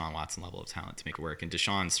 or a Deshaun Watson level of talent to make it work. And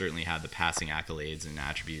Deshaun certainly had the passing accolades and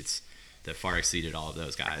attributes that far exceeded all of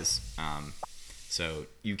those guys. So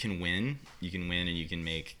you can win, and you can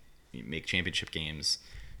make championship games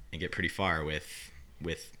and get pretty far with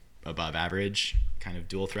above average kind of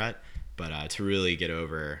dual threat. But to really get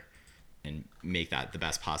over and make that the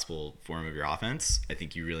best possible form of your offense, I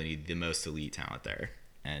think you really need the most elite talent there.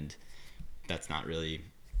 And that's not really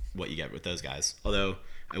what you get with those guys. Although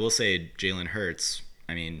I will say Jalen Hurts,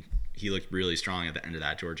 I mean, he looked really strong at the end of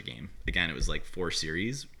that Georgia game. Again, it was like 4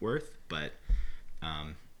 series worth, but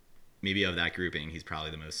maybe of that grouping, he's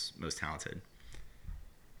probably the most talented.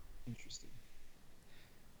 Interesting.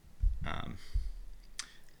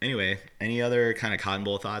 Anyway, any other kind of Cotton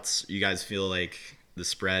Bowl thoughts? You guys feel like the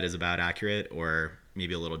spread is about accurate, or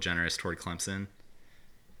maybe a little generous toward Clemson?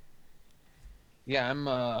 Yeah,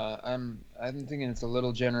 I'm thinking it's a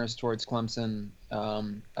little generous towards Clemson.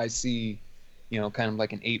 I see, kind of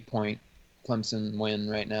like an 8-point Clemson win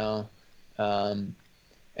right now.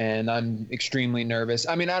 And I'm extremely nervous.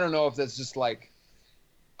 I mean, I don't know if that's just like,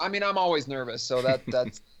 I'm always nervous, so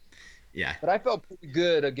that's yeah. But I felt pretty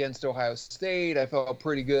good against Ohio State. I felt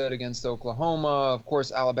pretty good against Oklahoma. Of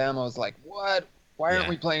course, Alabama was like, what? Why aren't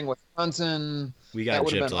we playing Wisconsin? We got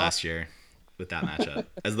gypped last year with that matchup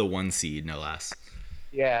as the 1 seed, no less.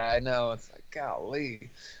 Yeah, I know. It's like, golly.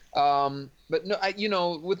 But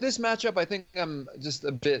no, with this matchup, I think I'm just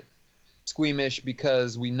a bit squeamish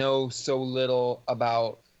because we know so little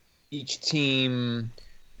about each team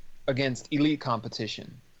against elite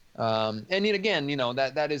competition. And yet again,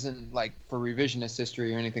 that isn't like for revisionist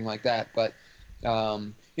history or anything like that. But,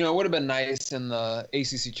 it would have been nice in the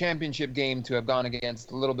ACC championship game to have gone against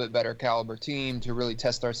a little bit better caliber team to really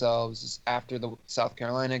test ourselves after the South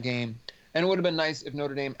Carolina game. And it would have been nice if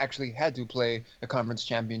Notre Dame actually had to play a conference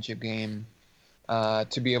championship game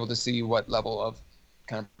to be able to see what level of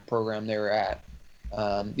kind of program they were at.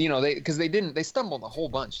 Because they stumbled a whole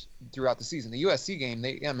bunch throughout the season. The USC game,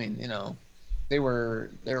 they were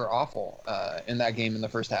awful in that game in the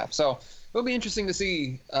first half. So it'll be interesting to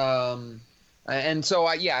see. And so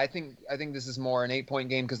I think this is more an 8-point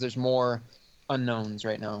game because there's more unknowns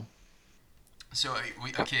right now. So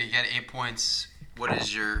you got 8 points. What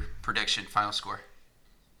is your prediction? Final score?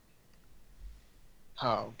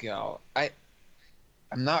 Oh God,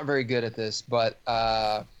 I'm not very good at this, but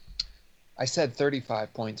I said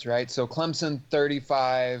 35 points, right? So Clemson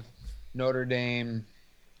 35, Notre Dame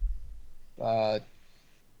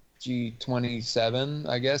 27.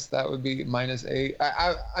 I guess that would be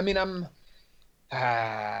 -8.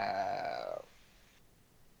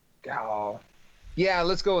 Yeah,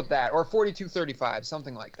 let's go with that, or 42-35,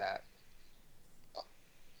 something like that.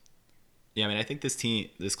 Yeah, I think this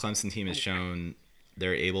Clemson team has shown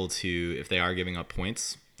they're able to, if they are giving up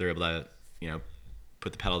points, they're able to,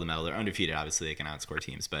 put the pedal to the metal. They're undefeated, obviously they can outscore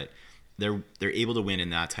teams, but they're able to win in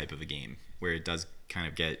that type of a game where it does kind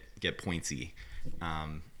of get pointsy.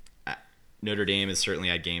 Notre Dame has certainly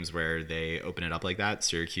had games where they open it up like that.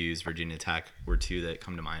 Syracuse, Virginia Tech were 2 that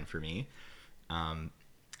come to mind for me. I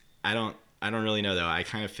don't really know though. I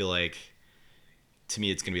kind of feel like, to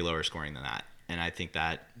me, it's going to be lower scoring than that, and I think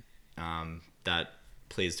that that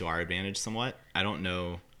plays to our advantage somewhat. I don't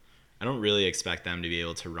really expect them to be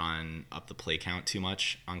able to run up the play count too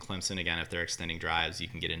much on Clemson. Again, if they're extending drives, you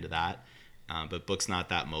can get into that. But Book's not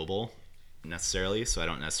that mobile necessarily, so I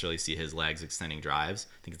don't necessarily see his legs extending drives.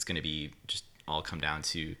 I think it's going to be just all come down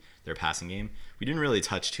to their passing game. We didn't really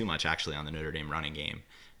touch too much actually on the Notre Dame running game,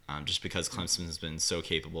 just because Clemson has been so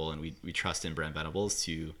capable, and we trust in Brent Venables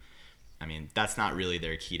to. That's not really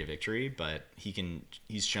their key to victory, but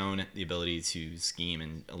he's shown the ability to scheme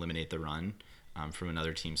and eliminate the run from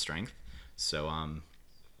another team's strength. So I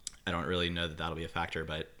don't really know that that'll be a factor,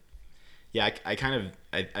 but yeah,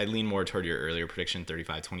 I lean more toward your earlier prediction,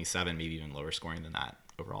 35-27, maybe even lower scoring than that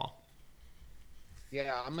overall.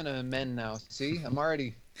 Yeah, I'm gonna amend now. See, I'm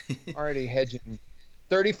already hedging.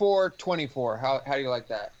 34-24. How do you like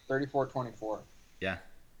that? 34-24. Yeah.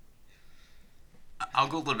 I'll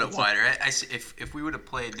go a little bit wider. If we would have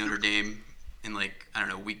played Notre Dame in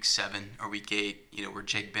week 7 or week 8, where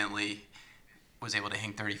Jake Bentley was able to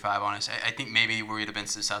hang 35 on us, I think maybe we would have been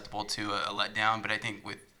susceptible to a letdown. But I think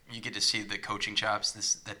you get to see the coaching chops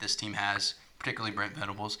that this team has, particularly Brent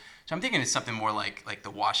Venables. So I'm thinking it's something more like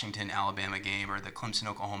the Washington-Alabama game or the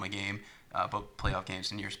Clemson-Oklahoma game, both playoff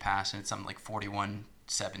games in years past, and it's something like 41-17,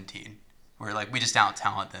 where we just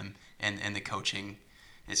out-talent them, and the coaching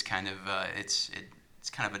is kind of it's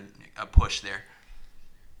kind of a push there.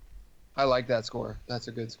 I like that score. That's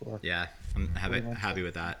a good score. Yeah, I'm happy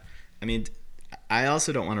with that. I mean, I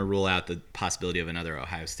also don't want to rule out the possibility of another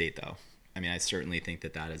Ohio State, though. I mean, I certainly think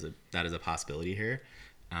that is a possibility here.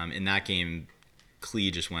 In that game,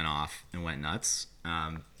 Klee just went off and went nuts.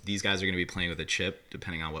 These guys are going to be playing with a chip,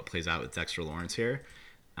 depending on what plays out with Dexter Lawrence here.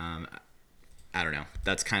 I don't know.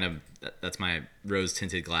 That's my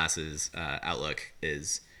rose-tinted glasses outlook.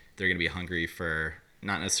 Is they're going to be hungry for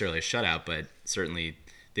not necessarily a shutout, but certainly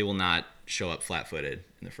they will not show up flat-footed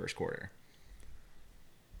in the first quarter.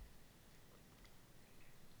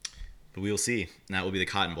 But we will see. And that will be the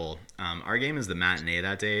Cotton Bowl. Our game is the matinee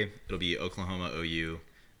that day. It'll be Oklahoma OU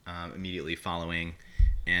immediately following.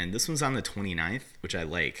 And this one's on the 29th, which I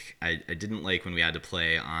like. I didn't like when we had to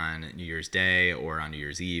play on New Year's Day or on New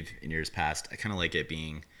Year's Eve in years past. I kind of like it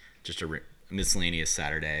being just a miscellaneous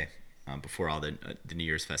Saturday before all the New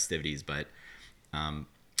Year's festivities. But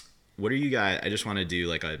what are you guys? I just want to do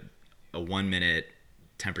like a 1-minute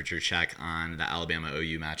temperature check on the Alabama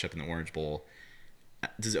OU matchup in the Orange Bowl.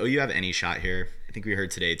 Does OU have any shot here? I think we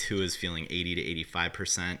heard today Tua is feeling 80 to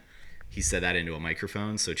 85%. He said that into a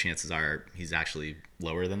microphone, so chances are he's actually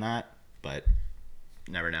lower than that. But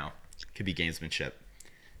never know. Could be gamesmanship.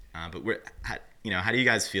 But how do you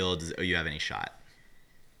guys feel? Does OU have any shot?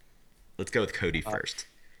 Let's go with Cody first.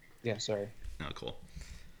 Yeah, sorry. No, cool.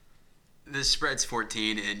 The spread's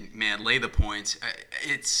 14, and man, lay the points.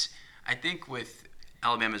 I think with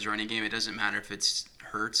Alabama's running game, it doesn't matter if it's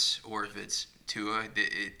Hurts or if it's Tua.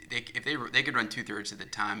 They could run 2/3 of the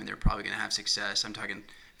time, and they're probably going to have success. I'm talking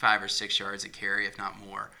 5 or 6 yards a carry, if not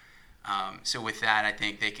more. So with that, I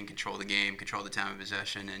think they can control the game, control the time of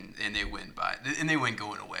possession, and they win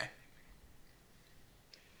going away.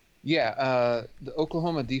 Yeah, the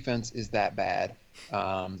Oklahoma defense is that bad,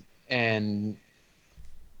 and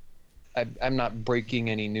I'm not breaking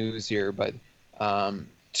any news here, but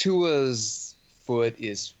Tua's foot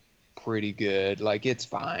is pretty good. Like, it's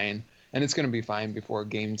fine, and it's going to be fine before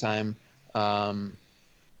game time.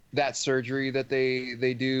 That surgery that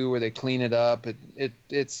they do where they clean it up,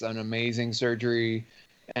 it's an amazing surgery,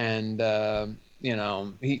 and I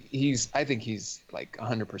think he's like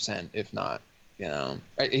 100%, if not,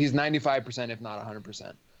 he's 95%, if not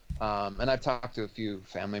 100%. And I've talked to a few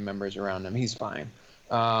family members around him. He's fine.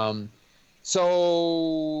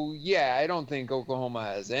 So yeah, I don't think Oklahoma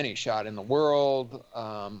has any shot in the world.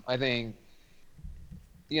 I think,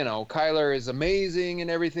 Kyler is amazing and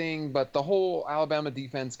everything, but the whole Alabama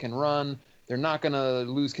defense can run. They're not going to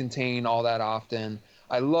lose contain all that often.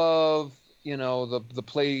 I love, the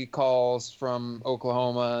play calls from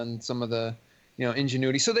Oklahoma and some of the,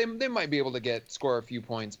 ingenuity. So they might be able to score a few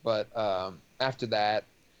points, but after that,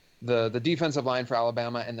 the defensive line for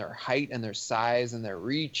Alabama and their height and their size and their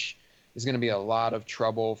reach is going to be a lot of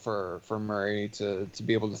trouble for Murray to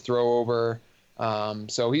be able to throw over.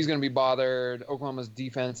 So he's going to be bothered. Oklahoma's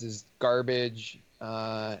defense is garbage,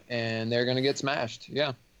 and they're going to get smashed.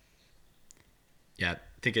 Yeah. Yeah, I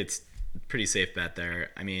think it's a pretty safe bet there.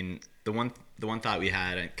 I mean, the one thought we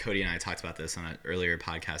had, and Cody and I talked about this on an earlier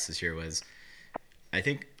podcast this year, was I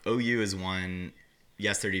think OU is one.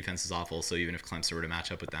 Yes, their defense is awful, so even if Clemson were to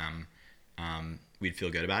match up with them, we'd feel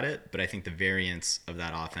good about it. But I think the variance of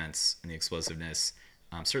that offense and the explosiveness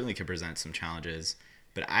certainly could present some challenges.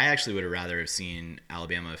 But I actually would have rather have seen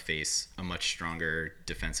Alabama face a much stronger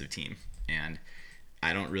defensive team. And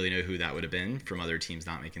I don't really know who that would have been from other teams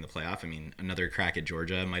not making the playoff. I mean, another crack at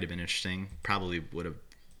Georgia might have been interesting. Probably would have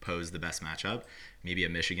posed the best matchup. Maybe a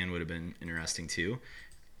Michigan would have been interesting too.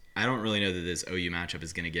 I don't really know that this OU matchup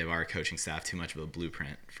is going to give our coaching staff too much of a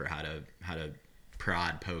blueprint for how to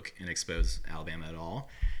prod, poke, and expose Alabama at all.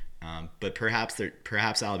 But perhaps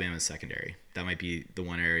Alabama's secondary. That might be the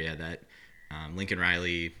one area that Lincoln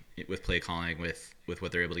Riley, with play calling, with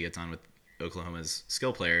what they're able to get done with Oklahoma's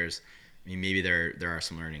skill players, I mean, maybe there are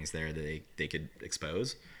some learnings there that they could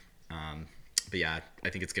expose. But yeah, I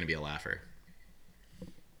think it's going to be a laugher.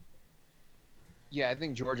 Yeah, I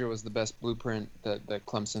think Georgia was the best blueprint that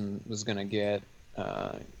Clemson was going to get,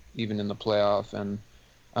 even in the playoff. And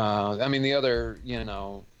I mean, the other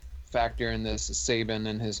factor in this is Saban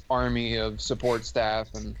and his army of support staff,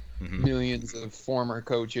 and millions of former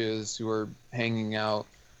coaches who are hanging out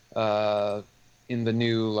in the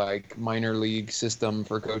new like minor league system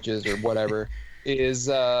for coaches or whatever. Is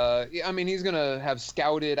I mean, he's gonna have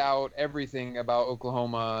scouted out everything about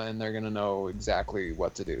Oklahoma, and they're gonna know exactly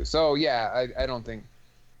what to do. So yeah, I don't think,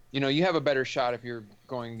 you have a better shot if you're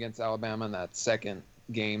going against Alabama in that second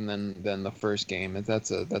game than the first game. That's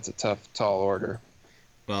a tough, tall order.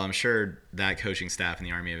 Well, I'm sure that coaching staff in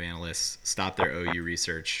the Army of Analysts stopped their OU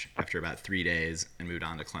research after about 3 days and moved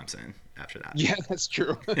on to Clemson after that. Yeah, that's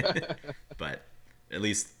true. But at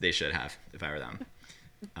least they should have, if I were them.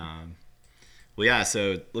 Well, yeah,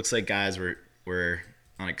 so it looks like, guys, we're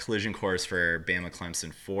on a collision course for Bama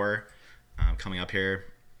Clemson 4 coming up here.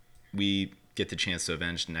 We get the chance to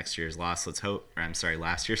avenge last year's loss, let's hope. Not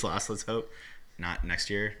next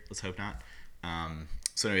year, let's hope not.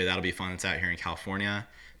 So anyway, that'll be fun. It's out here in California.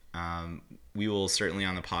 We will certainly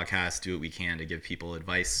on the podcast do what we can to give people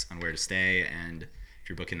advice on where to stay, and if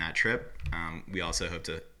you're booking that trip, we also hope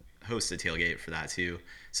to host a tailgate for that too.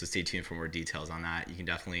 So stay tuned for more details on that. You can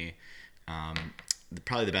definitely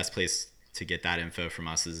probably the best place to get that info from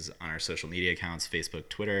us is on our social media accounts, Facebook,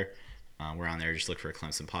 Twitter. We're on there. Just look for a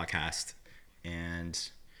Clemson podcast. And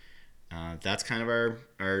that's kind of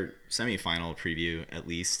our semifinal preview, at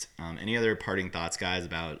least. Any other parting thoughts, guys,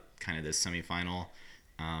 about kind of this semifinal?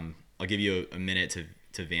 I'll give you a minute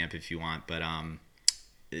to vamp if you want, but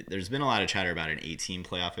there's been a lot of chatter about an 8-team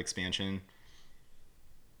playoff expansion.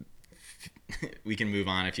 We can move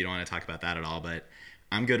on if you don't want to talk about that at all, but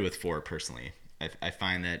I'm good with 4 personally. I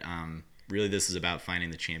find that really this is about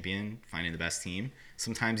finding the champion, finding the best team.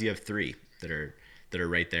 Sometimes you have 3 that are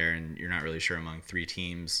right there, and you're not really sure among 3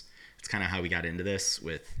 teams. It's kind of how we got into this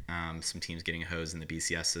with some teams getting hosed in the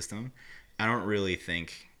BCS system. I don't really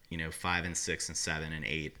think 5 and 6 and 7 and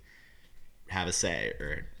 8 have a say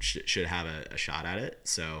or should have a shot at it.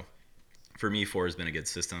 So for me, 4 has been a good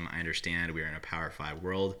system. I understand we're in a Power 5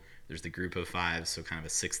 world. There's the group of 5, so kind of a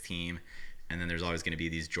 6th team. And then there's always going to be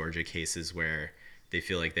these Georgia cases where they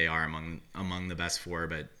feel like they are among the best 4,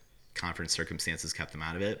 but conference circumstances kept them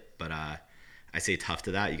out of it. But I say tough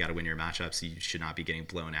to that. You got to win your matchups. You should not be getting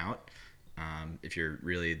blown out if you're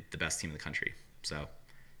really the best team in the country. So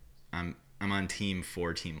I'm on team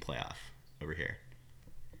 4-team playoff over here.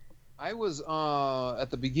 I was at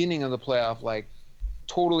the beginning of the playoff, like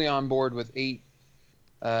totally on board with 8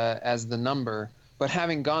 as the number, but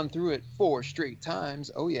having gone through it 4 straight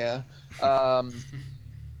times, oh yeah,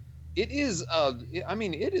 it is.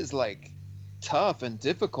 It is like tough and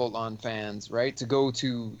difficult on fans, right? To go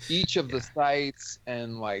to each of the sites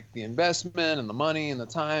and like the investment and the money and the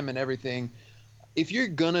time and everything. If you're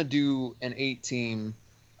gonna do an 8-team,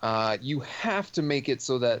 you have to make it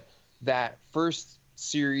so that first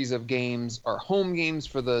series of games are home games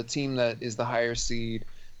for the team that is the higher seed,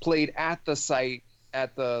 played at the site,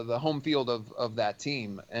 at the home field of that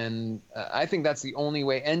team. And I think that's the only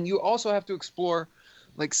way. And you also have to explore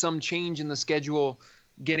like some change in the schedule,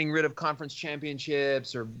 getting rid of conference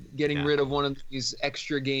championships or getting rid of one of these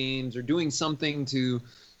extra games or doing something to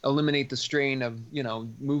eliminate the strain of,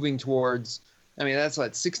 moving towards, that's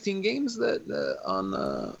like 16 games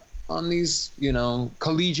that on these,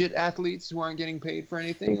 collegiate athletes who aren't getting paid for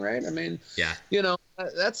anything, right?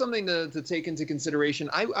 That's something to take into consideration.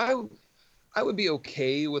 I would be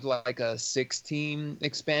okay with like a 6-team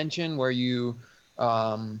expansion where you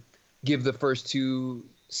give the first 2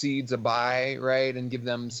 seeds a bye, right, and give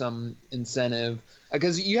them some incentive,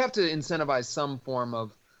 because you have to incentivize some form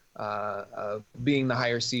of being the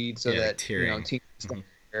higher seed so that teams don't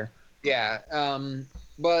care. Yeah.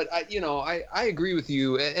 But I agree with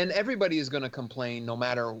you, and everybody is going to complain no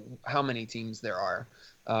matter how many teams there are.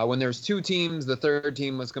 When there's 2 teams, the 3rd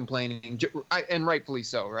team was complaining, and rightfully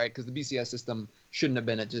so, right? Because the BCS system shouldn't have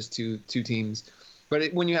been at just two teams.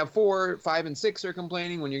 But when you have 4, 5, and 6 are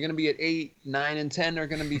complaining, when you're going to be at 8, 9, and 10 are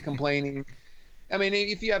going to be complaining.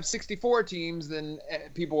 If you have 64 teams, then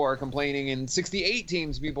people are complaining, and 68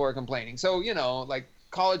 teams, people are complaining. So, like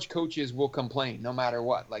college coaches will complain no matter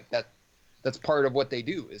what. Like that's part of what they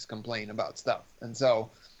do is complain about stuff. And so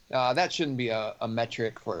that shouldn't be a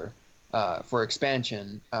metric for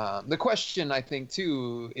expansion. The question, I think,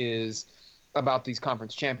 too, is about these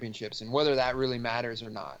conference championships and whether that really matters or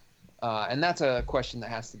not. And that's a question that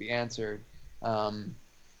has to be answered.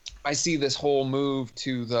 I see this whole move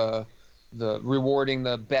to the rewarding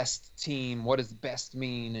the best team. What does best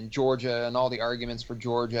mean? And Georgia and all the arguments for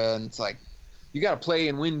Georgia. And it's like, you got to play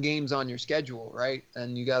and win games on your schedule, right?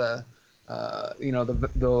 And you got to, a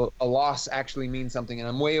loss actually means something. And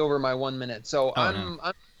I'm way over my 1 minute. So I'm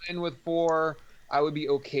fine with 4. I would be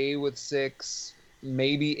okay with 6,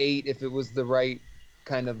 maybe 8 if it was the right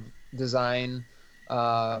kind of design.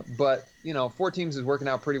 But 4 teams is working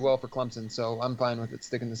out pretty well for Clemson, so I'm fine with it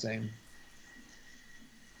sticking the same.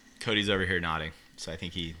 Cody's over here nodding, so I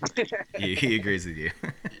think he agrees with you.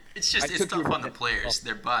 It's tough on the players,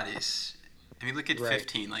 their bodies. I mean, look at Right.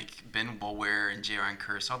 15, like Ben Woolware and Jaron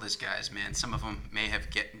Curse, all those guys, man. Some of them may have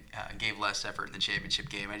gave less effort in the championship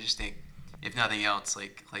game. I just think, if nothing else,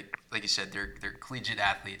 like you said, they're collegiate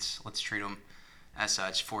athletes. Let's treat them as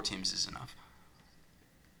such. 4 teams is enough.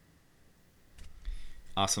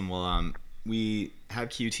 Awesome. Well, we have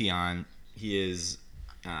QT on. He is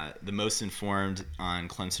the most informed on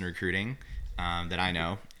Clemson recruiting that I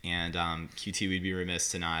know. And QT, we'd be remiss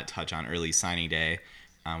to not touch on early signing day,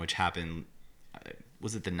 which happened,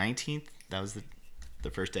 was it the 19th? That was the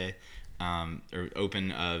first day, or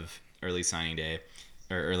open of early signing day,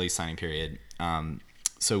 or early signing period.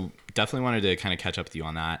 So definitely wanted to kind of catch up with you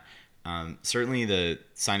on that. Certainly the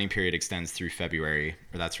signing period extends through February,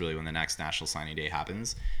 or that's really when the next National Signing Day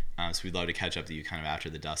happens. So we'd love to catch up with you kind of after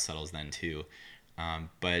the dust settles then too.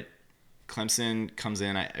 But Clemson comes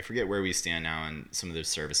in, I forget where we stand now in some of those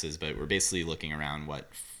services, but we're basically looking around,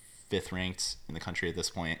 5th ranked in the country at this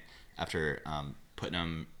point after putting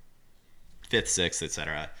them 5th, 6th,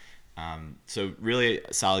 etc. So really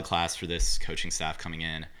a solid class for this coaching staff coming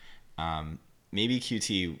in. Maybe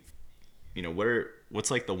QT,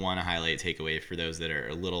 what's like the one highlight takeaway for those that are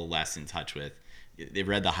a little less in touch with? They've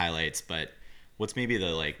read the highlights, but what's maybe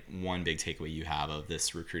the one big takeaway you have of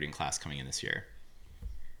this recruiting class coming in this year?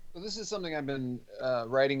 Well, this is something I've been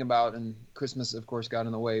writing about, and Christmas, of course, got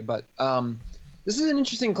in the way. But this is an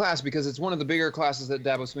interesting class because it's one of the bigger classes that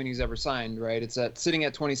Dabo Swinney's ever signed, right? It's sitting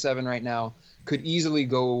at 27 right now, could easily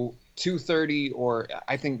go to 30, or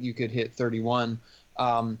I think you could hit 31.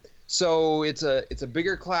 So it's a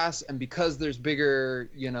bigger class, and because there's bigger,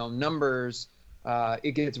 numbers,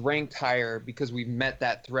 it gets ranked higher because we've met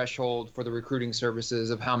that threshold for the recruiting services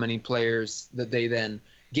of how many players that they then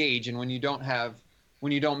gauge. And when you don't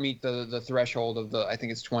meet the threshold of I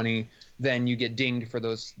think it's 20, then you get dinged for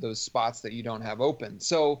those spots that you don't have open.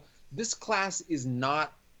 So this class is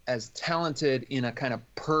not as talented in a kind of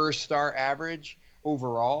per star average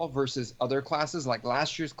overall versus other classes like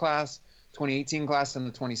last year's class, 2018 class, and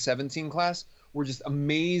the 2017 class. Were just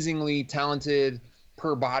amazingly talented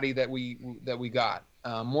per body that we got,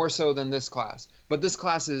 more so than this class. But this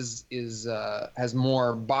class has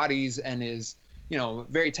more bodies and is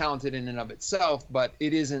very talented in and of itself, but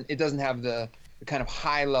it doesn't have the kind of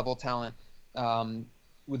high level talent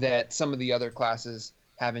that some of the other classes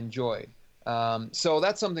have enjoyed. So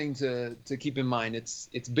that's something to keep in mind.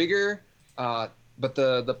 It's bigger, but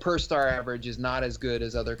the per star average is not as good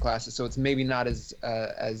as other classes. So it's maybe not as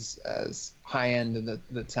high end in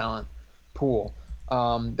the talent pool.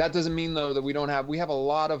 That doesn't mean though that we have a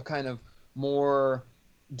lot of kind of more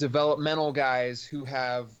developmental guys who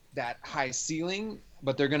have that high ceiling,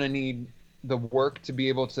 but they're going to need the work to be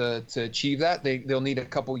able to achieve that. They'll need a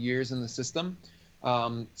couple years in the system.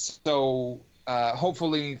 So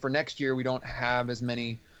hopefully for next year, we don't have as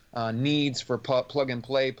many needs for plug and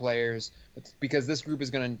play players, because this group is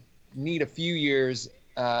going to need a few years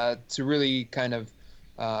to really kind of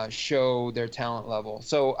show their talent level.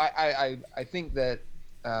 So I think that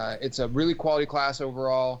it's a really quality class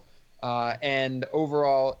overall. And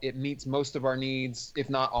overall, it meets most of our needs, if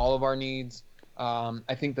not all of our needs.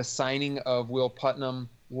 I think the signing of Will Putnam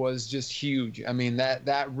was just huge. I mean,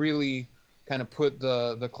 that really kind of put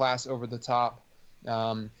the class over the top.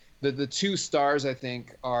 The 2 stars, I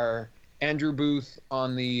think, are Andrew Booth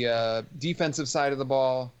on the defensive side of the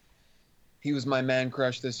ball. He was my man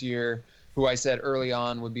crush this year, who I said early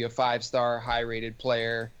on would be a 5-star, high-rated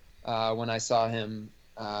player when I saw him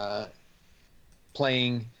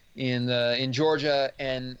playing in Georgia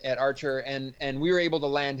and at Archer, and we were able to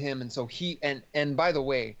land him. And so and by the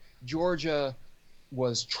way, Georgia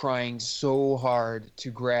was trying so hard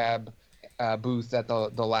to grab Booth at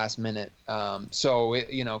the last minute. So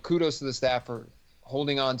kudos to the staff for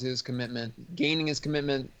holding on to his commitment, gaining his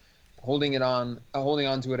commitment, holding on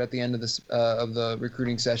to it at the end of the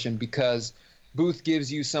recruiting session, because Booth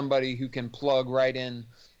gives you somebody who can plug right in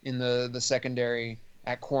the secondary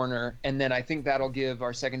at corner. And then I think that'll give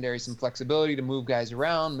our secondary some flexibility to move guys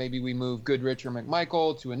around. Maybe we move Goodrich or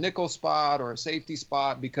McMichael to a nickel spot or a safety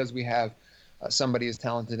spot because we have somebody as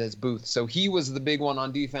talented as Booth. So he was the big one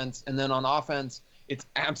on defense. And then on offense, it's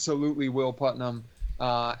absolutely Will Putnam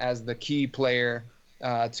as the key player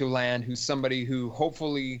to land, who's somebody who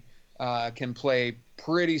hopefully can play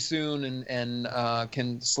pretty soon and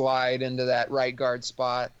can slide into that right guard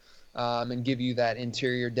spot and give you that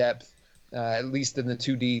interior depth, at least in the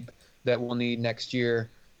 2 deep, that we'll need next year,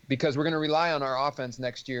 because we're going to rely on our offense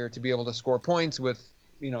next year to be able to score points with,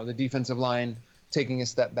 the defensive line taking a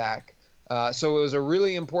step back. So it was a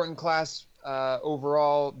really important class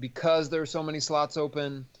overall because there are so many slots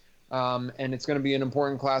open, and it's going to be an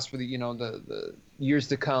important class for the years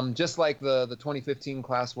to come, just like the 2015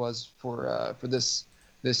 class was for this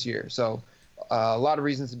year. So a lot of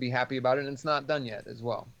reasons to be happy about it, and it's not done yet as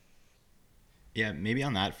well. Yeah, maybe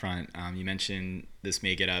on that front, you mentioned this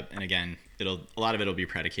may get up, and again, a lot of it will be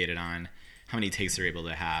predicated on how many takes they're able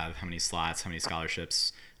to have, how many slots, how many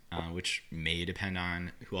scholarships, which may depend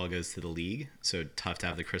on who all goes to the league. So tough to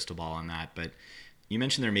have the crystal ball on that. But you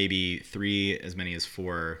mentioned there may be 3 as many as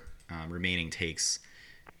 4 remaining takes.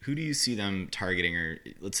 Who do you see them targeting, or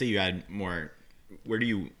let's say you add more? Where do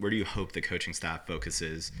you hope the coaching staff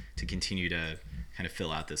focuses to continue to kind of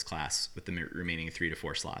fill out this class with the remaining 3 to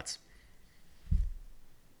 4 slots?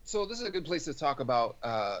 So this is a good place to talk about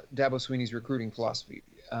Dabo Swinney's recruiting philosophy.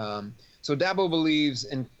 So Dabo believes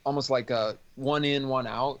in almost like a one in, one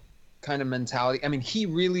out kind of mentality. I mean, he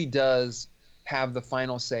really does have the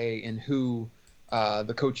final say in who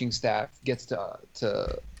the coaching staff gets to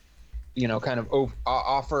kind of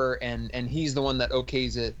offer, and he's the one that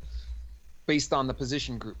okays it based on the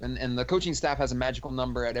position group. And the coaching staff has a magical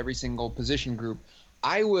number at every single position group.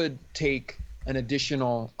 I would take an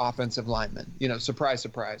additional offensive lineman. Surprise,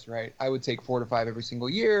 surprise, right? I would take 4 to 5 every single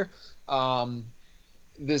year.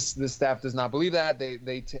 This staff does not believe that.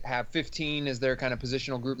 They have 15 as their kind of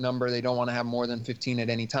positional group number. They don't want to have more than 15 at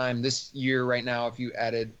any time. This year, right now, if you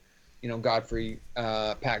added, Godfrey,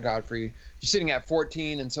 Pat Godfrey, you're sitting at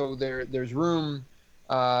 14, and so there's room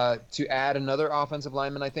to add another offensive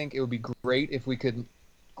lineman. I think it would be great if we could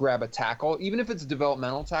grab a tackle, even if it's a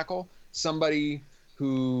developmental tackle, somebody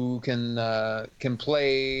who can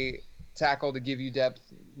play tackle to give you depth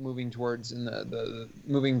moving towards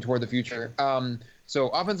moving toward the future. So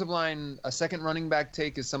offensive line, a second running back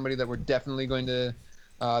take is somebody that we're definitely going to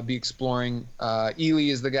be exploring. Ely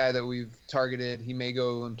is the guy that we've targeted. He may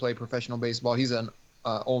go and play professional baseball. He's an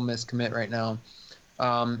Ole Miss commit right now.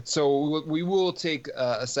 So we will take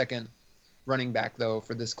a second running back though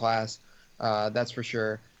for this class. That's for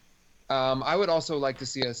sure. I would also like to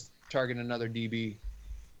see us target another DB.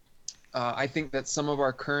 I think that some of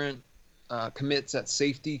our current commits at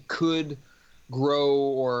safety could grow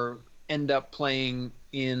or end up playing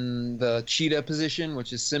in the cheetah position,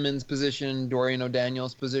 which is Simmons' position, Dorian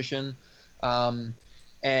O'Daniel's position.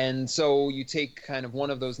 And so you take kind of one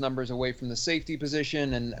of those numbers away from the safety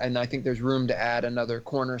position, and I think there's room to add another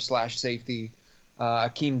corner / safety,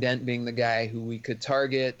 Akeem Dent being the guy who we could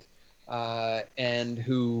target and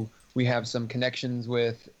who we have some connections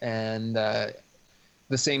with, and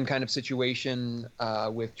the same kind of situation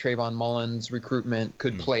with Trayvon Mullins' recruitment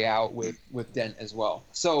could play out with Dent as well.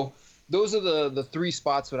 So those are the 3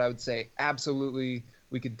 spots what I would say absolutely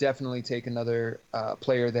we could definitely take another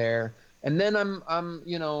player there. And then I'm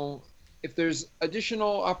if there's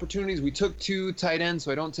additional opportunities, we took 2 tight ends,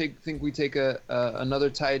 so I don't think we take another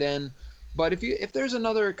tight end. But if there's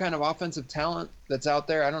another kind of offensive talent that's out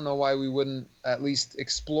there, I don't know why we wouldn't at least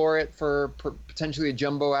explore it for potentially a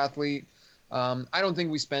jumbo athlete. I don't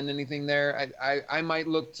think we spend anything there. I might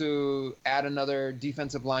look to add another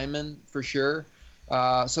defensive lineman for sure.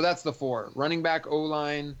 So that's the 4: running back,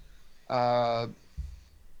 O-line,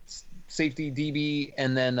 safety, DB,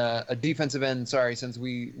 and then a defensive end. Sorry, since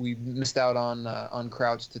we missed out on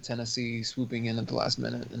Crouch to Tennessee, swooping in at the last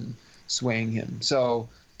minute and swaying him. So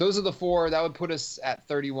those are the 4. That would put us at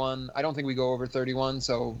 31. I don't think we go over 31.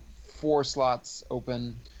 So 4 slots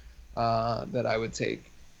open that I would take.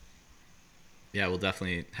 Yeah, we'll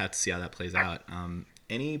definitely have to see how that plays out.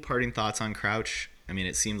 Any parting thoughts on Crouch? I mean,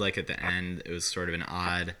 it seemed like at the end it was sort of an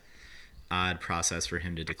odd process for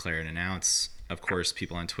him to declare and announce. Of course,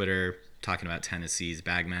 people on Twitter talking about Tennessee's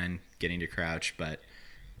bagmen getting to Crouch, but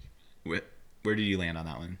where did you land on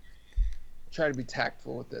that one? Try to be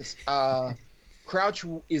tactful with this. Crouch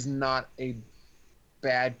is not a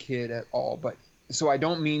bad kid at all, but so I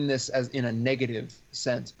don't mean this as in a negative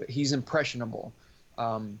sense, but he's impressionable.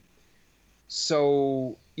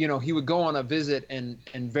 So, he would go on a visit and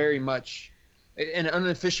very much an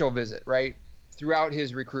unofficial visit, right, throughout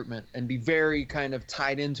his recruitment, and be very kind of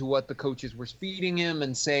tied into what the coaches were feeding him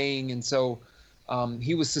and saying. And so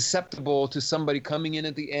he was susceptible to somebody coming in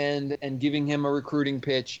at the end and giving him a recruiting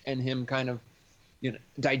pitch and him kind of,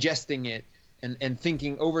 digesting it and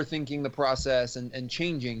overthinking the process and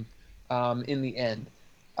changing in the end.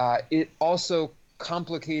 It also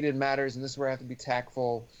complicated matters, and this is where I have to be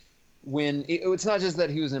tactful, when it's not just that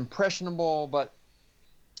he was impressionable, but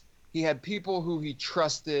he had people who he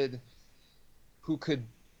trusted who could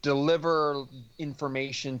deliver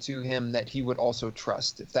information to him that he would also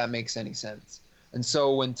trust, if that makes any sense. And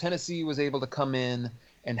so when Tennessee was able to come in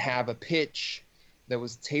and have a pitch that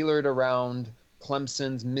was tailored around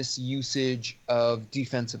Clemson's misusage of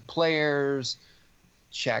defensive players,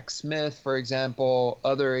 Shaq Smith, for example,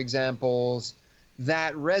 other examples,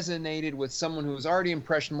 that resonated with someone who was already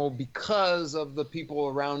impressionable because of the people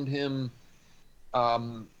around him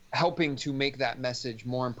helping to make that message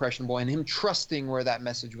more impressionable and him trusting where that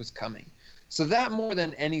message was coming. So that more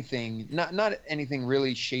than anything, not anything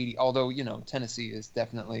really shady, although, you know, Tennessee is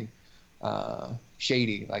definitely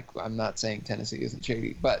shady. Like, I'm not saying Tennessee isn't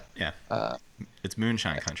shady, but yeah, it's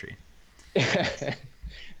moonshine country.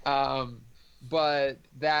 But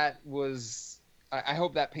that was, I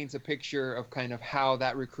hope that paints a picture of kind of how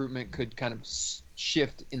that recruitment could kind of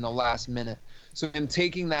shift in the last minute. So him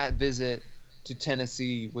taking that visit to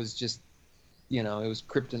Tennessee was just, you know, it was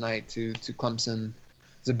kryptonite to Clemson's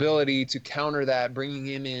ability to counter that, bringing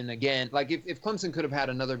him in again. Like, if Clemson could have had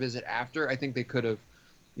another visit after, I think they could have,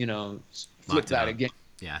 you know, flipped that again.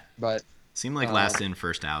 Yeah. But seemed like last in,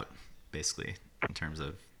 first out, basically, in terms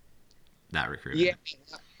of that recruitment.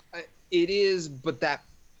 Yeah, it is, but that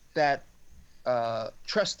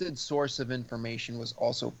trusted source of information was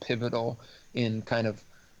also pivotal in kind of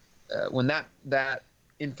when that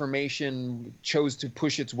information chose to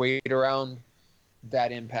push its weight around,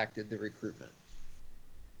 that impacted the recruitment.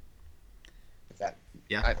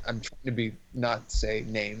 Yeah, I'm trying to not say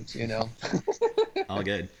names, you know. All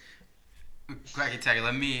good. Greg Tagger,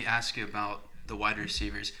 let me ask you about the wide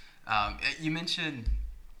receivers. You mentioned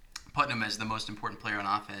Putnam as the most important player on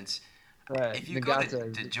offense. Right. If you go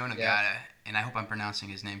to Joe Nagata, and I hope I'm pronouncing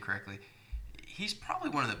his name correctly, he's probably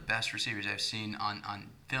one of the best receivers I've seen on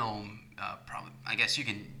film. Probably, I guess you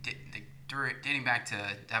can dating back to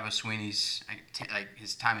Dabo Swinney's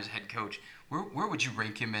his time as head coach. Where would you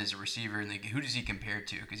rank him as a receiver, and who does he compare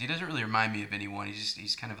to? Because he doesn't really remind me of anyone.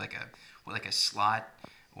 He's kind of like a slot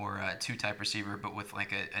or a 2-type receiver, but with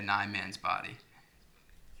like a 9-man's body.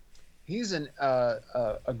 He's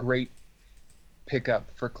a great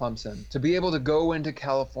pickup for Clemson to be able to go into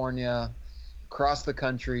California, across the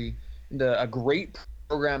country, into a great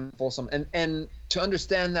program, Folsom, and to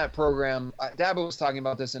understand that program. Dabo was talking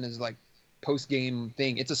about this in his like post-game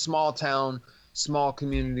thing. It's a small town, small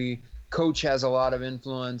community. Coach has a lot of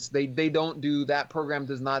influence. They don't do, that program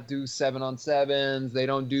does not do 7-on-7s. They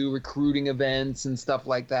don't do recruiting events and stuff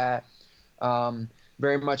like that.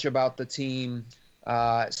 Very much about the team.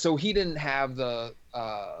 So he didn't have the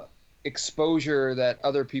exposure that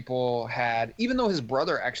other people had, even though his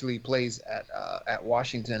brother actually plays at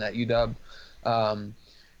Washington at UW.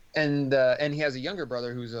 And he has a younger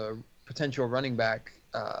brother who's a potential running back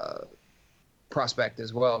prospect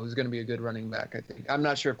as well, who's going to be a good running back, I think. I'm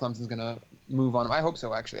not sure if Clemson's going to move on him. I hope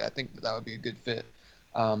so, actually. I think that would be a good fit.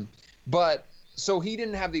 But so he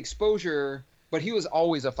didn't have the exposure, but he was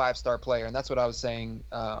always a 5-star player, and that's what I was saying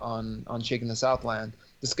on Shaking the Southland.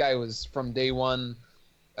 This guy was, from day one,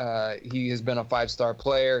 he has been a 5-star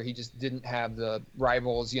player. He just didn't have the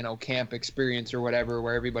rivals, camp experience or whatever,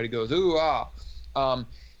 where everybody goes, ooh, ah.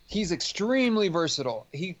 He's extremely versatile.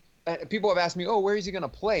 People have asked me, oh, where is he going to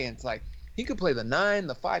play? And it's like, he could play the 9,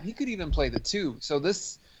 the 5. He could even play the 2. So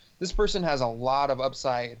this person has a lot of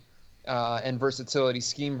upside and versatility,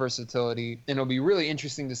 scheme versatility. And it'll be really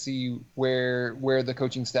interesting to see where the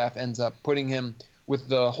coaching staff ends up putting him with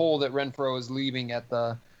the hole that Renfro is leaving at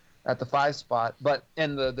the 5 spot,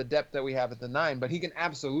 and the depth that we have at the 9. But he can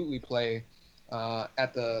absolutely play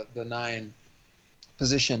at the 9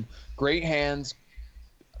 position. Great hands,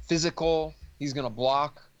 physical. He's going to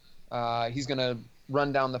block. He's going to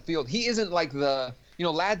run down the field. He isn't like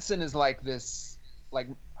Ladson is like this, like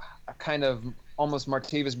a kind of almost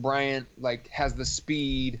Martavis Bryant, like has the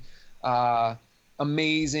speed,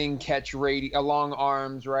 amazing catch rate, long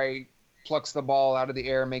arms, right? Plucks the ball out of the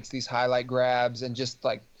air, makes these highlight grabs, and just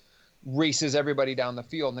like races everybody down the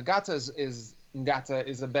field. Ngata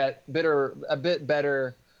is a bit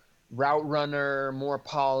better route runner, more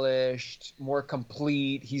polished, more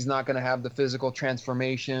complete. He's not going to have the physical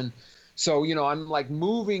transformation. So, I'm like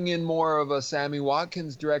moving in more of a Sammy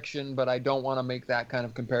Watkins direction, but I don't want to make that kind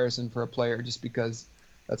of comparison for a player just because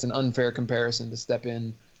that's an unfair comparison to step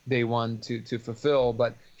in day one to fulfill.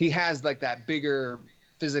 But he has like that bigger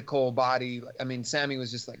physical body. I mean, Sammy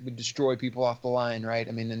was just like would destroy people off the line, right?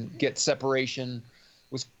 I mean, and get separation,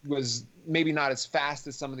 was maybe not as fast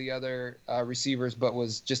as some of the other receivers, but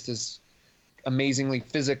was just as amazingly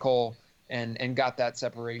physical and got that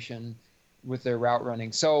separation with their route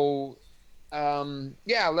running. So,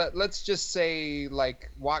 let's just say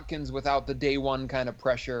like Watkins without the day one kind of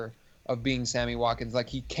pressure of being Sammy Watkins. Like,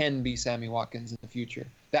 he can be Sammy Watkins in the future.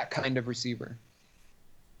 That kind of receiver.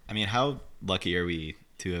 I mean, how lucky are we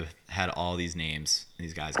to have had all these names,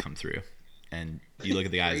 these guys come through? And you look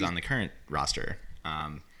at the guys on the current roster,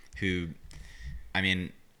 who, I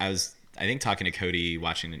mean, I think talking to Cody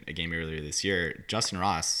watching a game earlier this year, Justin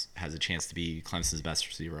Ross has a chance to be Clemson's best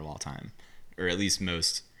receiver of all time, or at least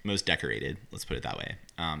most decorated. Let's put it that way.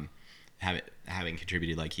 Having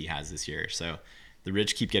contributed like he has this year, so the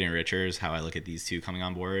rich keep getting richer is how I look at these two coming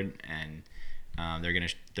on board, and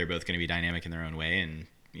they're both gonna be dynamic in their own way, and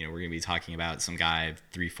we're gonna be talking about some guy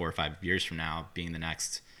 3, 4, 5 years from now being the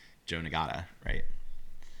next Joe Nagata, right?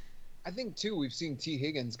 I think too we've seen T.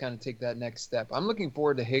 Higgins kind of take that next step. I'm looking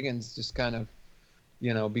forward to Higgins just kind of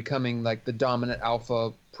becoming like the dominant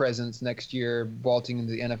alpha presence next year, vaulting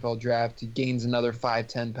into the NFL draft. He gains another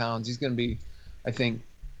 5-10 pounds. He's going to be, I think,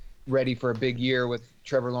 ready for a big year with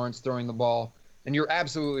Trevor Lawrence throwing the ball. And you're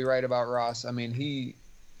absolutely right about Ross. I mean,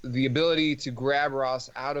 the ability to grab Ross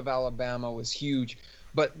out of Alabama was huge.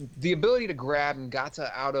 But the ability to grab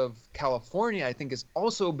Ngata out of California, I think, is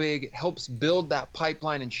also big. It helps build that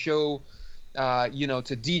pipeline and show, to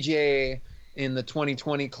DJ in the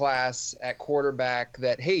 2020 class at quarterback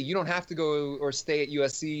that, hey, you don't have to go or stay at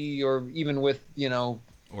USC or even with,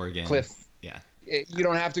 Oregon. Cliff. Yeah. You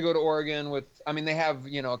don't have to go to Oregon they have,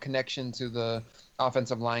 a connection to the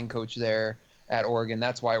offensive line coach there at Oregon.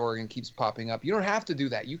 That's why Oregon keeps popping up. You don't have to do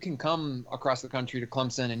that. You can come across the country to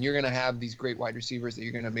Clemson, and you're going to have these great wide receivers that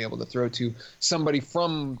you're going to be able to throw to somebody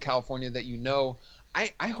from California that you know.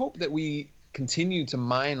 I hope that we continue to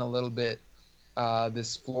mine a little bit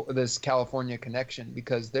this California connection,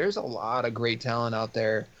 because there's a lot of great talent out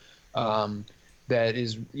there that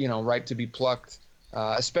is, ripe to be plucked,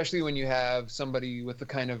 especially when you have somebody with the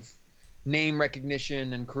kind of name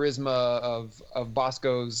recognition and charisma of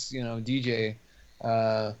Bosco's, DJ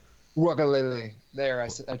Uagalele. There,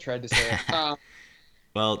 I tried to say it.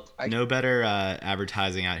 Well, no better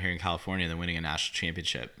advertising out here in California than winning a national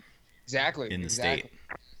championship. Exactly. In the state.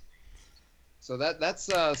 So that's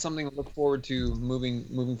something to look forward to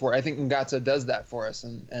moving forward. I think Ngata does that for us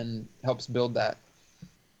and helps build that.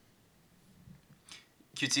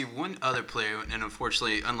 QT, one other player, and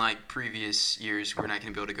unfortunately, unlike previous years, we're not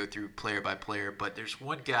going to be able to go through player by player, but there's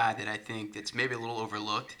one guy that I think that's maybe a little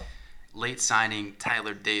overlooked, late signing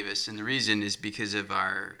Tyler Davis, and the reason is because of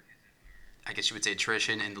our, I guess you would say,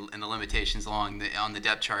 attrition and the limitations on the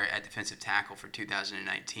depth chart at defensive tackle for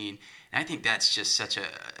 2019. And I think that's just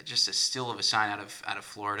a still of a sign out of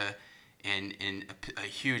Florida, and a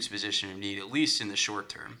huge position of need, at least in the short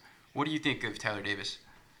term. What do you think of Tyler Davis?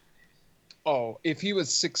 Oh, if he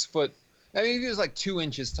was 6 foot, if he was like 2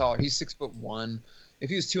 inches taller, he's 6'1". If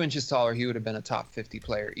he was 2 inches taller, he would have been a top 50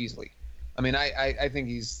 player easily. I mean, I think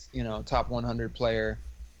he's, top 100 player.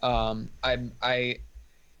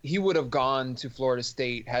 He would have gone to Florida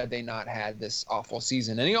State had they not had this awful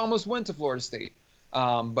season, and he almost went to Florida State.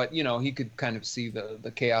 But he could kind of see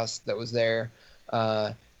the chaos that was there,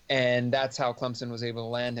 and that's how Clemson was able to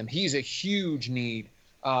land him. He's a huge need.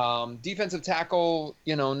 Defensive tackle,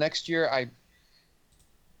 next year, I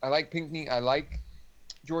like Pinckney. I like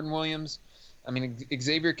Jordan Williams. I mean,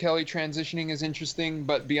 Xavier Kelly transitioning is interesting,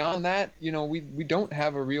 but beyond that, we don't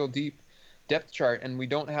have a real deep depth chart, and we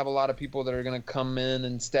don't have a lot of people that are going to come in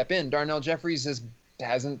and step in. Darnell Jeffries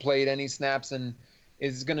hasn't played any snaps and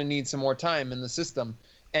is going to need some more time in the system.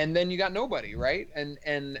 And then you got nobody, right?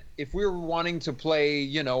 And if we were wanting to play,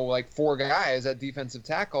 like 4 guys at defensive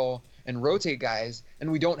tackle and rotate guys,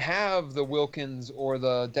 and we don't have the Wilkins or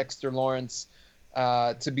the Dexter Lawrence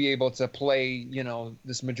to be able to play,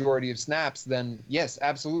 this majority of snaps, then yes,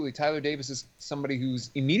 absolutely. Tyler Davis is somebody who's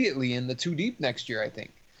immediately in the 2 deep next year, I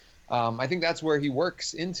think. I think that's where he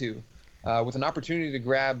works into with an opportunity to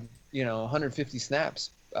grab, 150 snaps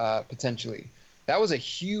potentially. That was a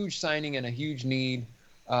huge signing and a huge need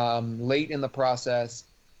late in the process.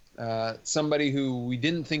 Somebody who we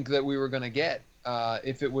didn't think that we were going to get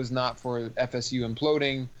if it was not for FSU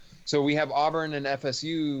imploding. So we have Auburn and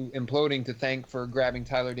FSU imploding to thank for grabbing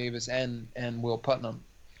Tyler Davis and Will Putnam.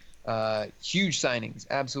 Huge signings,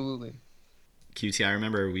 absolutely. QT, I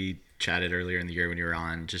remember we chatted earlier in the year when you were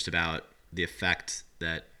on just about the effect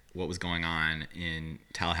that what was going on in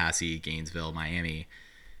Tallahassee, Gainesville, Miami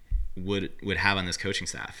would have on this coaching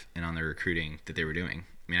staff and on the recruiting that they were doing.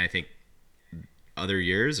 I mean, I think other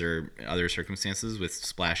years or other circumstances with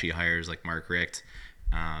splashy hires like Mark Richt,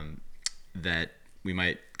 that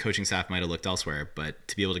coaching staff might have looked elsewhere, but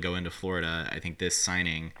to be able to go into Florida, I think this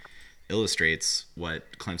signing illustrates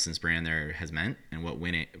what Clemson's brand there has meant and what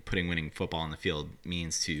putting winning football on the field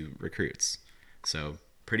means to recruits. So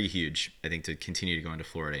pretty huge, I think, to continue to go into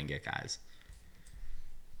Florida and get guys.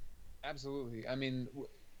 Absolutely. I mean,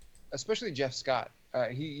 especially Jeff Scott.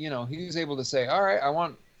 He was able to say, all right, I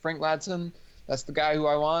want Frank Ladson. That's the guy who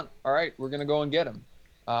I want. All right, we're going to go and get him.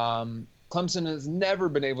 Clemson has never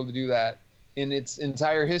been able to do that in its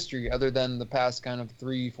entire history, other than the past kind of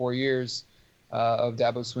 3-4 years of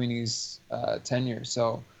Dabo Swinney's tenure.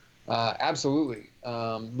 So absolutely,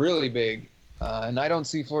 really big. And I don't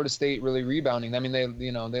see Florida State really rebounding. I mean,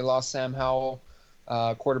 they lost Sam Howell,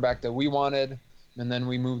 quarterback that we wanted, and then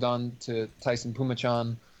we moved on to Tyson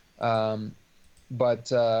Pumachan. But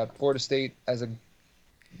Florida State as a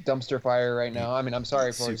dumpster fire right now. I mean, I'm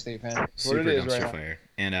sorry, Florida State fan. Super dumpster fire.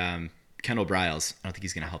 And Kendall Briles, I don't think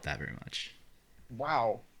he's going to help that very much.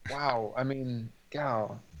 Wow. I mean,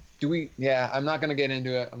 God. I'm not going to get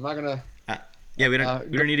into it. I'm not going to. We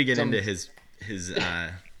don't need to get into his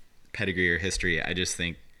pedigree or history. I just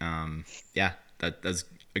think, that's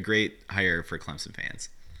a great hire for Clemson fans.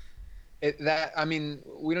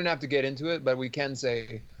 We don't have to get into it, but we can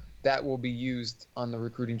say that will be used on the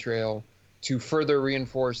recruiting trail to further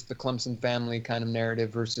reinforce the Clemson family kind of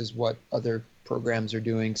narrative versus what other programs are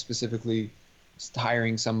doing, specifically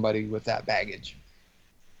hiring somebody with that baggage.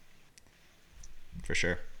 For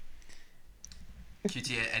sure.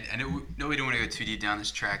 QT, I know we don't want to go too deep down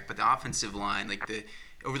this track, but the offensive line,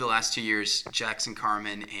 over the last 2 years, Jackson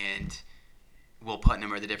Carman and Will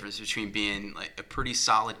Putnam are the difference between being like a pretty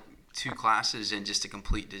solid 2 classes and just a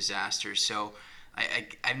complete disaster. So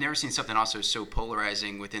I've never seen something also so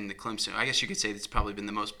polarizing within the Clemson. I guess you could say that's probably been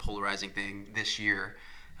the most polarizing thing this year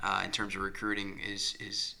in terms of recruiting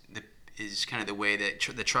is kind of the way that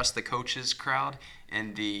the trust the coaches crowd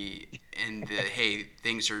and the hey,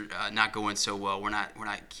 things are not going so well. We're not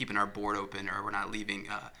keeping our board open, or we're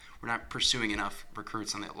not pursuing enough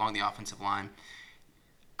recruits along the offensive line.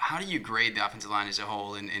 How do you grade the offensive line as a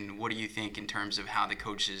whole, and what do you think in terms of how the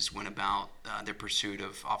coaches went about their pursuit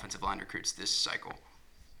of offensive line recruits this cycle?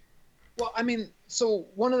 Well, I mean, so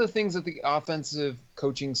one of the things that the offensive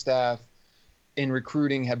coaching staff in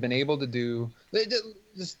recruiting have been able to do,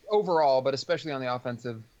 just overall, but especially on the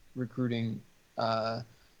offensive recruiting,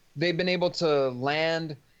 they've been able to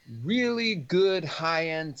land really good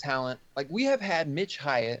high-end talent. Like, we have had Mitch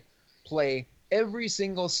Hyatt play every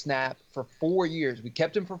single snap for 4 years. We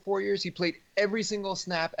kept him for 4 years. He played every single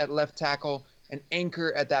snap at left tackle and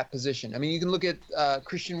anchor at that position. I mean, you can look at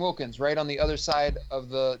Christian Wilkins right on the other side of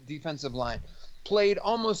the defensive line. Played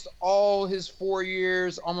almost all his 4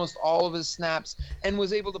 years, almost all of his snaps, and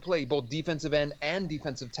was able to play both defensive end and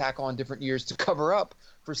defensive tackle on different years to cover up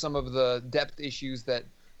for some of the depth issues that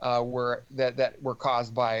were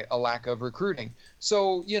caused by a lack of recruiting.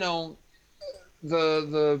 So,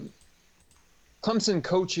 the Clemson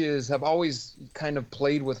coaches have always kind of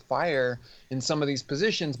played with fire in some of these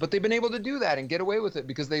positions, but they've been able to do that and get away with it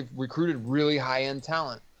because they've recruited really high-end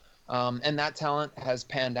talent. And that talent has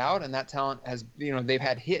panned out, and that talent has, they've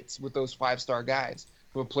had hits with those 5-star guys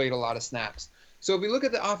who have played a lot of snaps. So if we look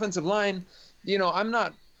at the offensive line, I'm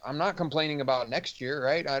not complaining about next year,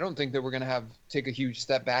 right? I don't think that we're going to take a huge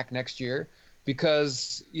step back next year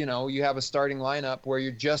because, you have a starting lineup where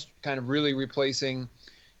you're just kind of really replacing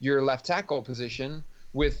your left tackle position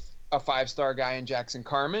with a 5-star guy in Jackson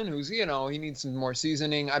Carman, who's, he needs some more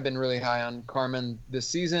seasoning. I've been really high on Carman this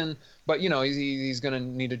season, but, he's going to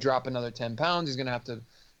need to drop another 10 pounds. He's going to have to,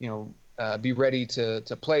 be ready to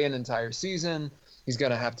play an entire season. He's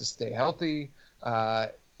going to have to stay healthy.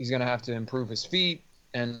 He's going to have to improve his feet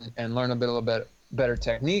and learn a little bit better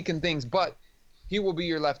technique and things, but he will be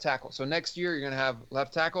your left tackle. So next year you're going to have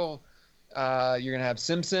left tackle. You're going to have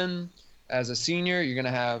Simpson as a senior. You're going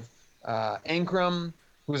to have Ankrum,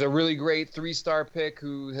 who's a really great 3-star pick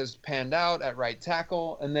who has panned out at right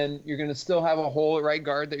tackle. And then you're going to still have a hole at right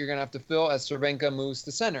guard that you're going to have to fill as Cervenka moves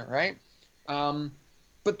to center, right?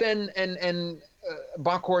 But then,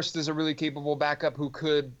 Bockhorst is a really capable backup who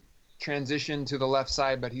could transition to the left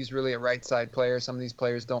side, but he's really a right side player. Some of these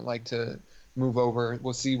players don't like to move over.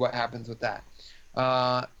 We'll see what happens with that.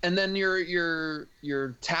 And then your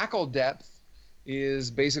tackle depth is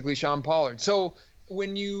basically Sean Pollard. So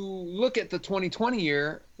when you look at the 2020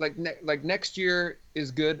 year, like next year is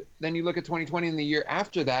good. Then you look at 2020 and the year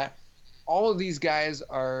after that, all of these guys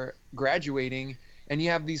are graduating and you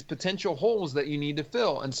have these potential holes that you need to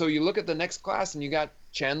fill. And so you look at the next class and you got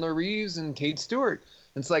Chandler Reeves and Cade Stewart.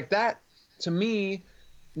 It's like that, to me,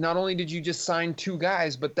 not only did you just sign 2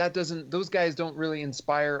 guys, but those guys don't really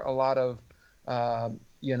inspire a lot of,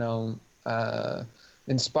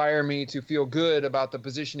 inspire me to feel good about the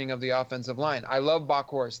positioning of the offensive line. I love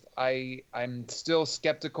Bockhorst. I'm still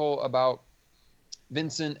skeptical about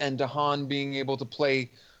Vincent and DeHaan being able to play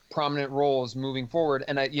prominent roles moving forward.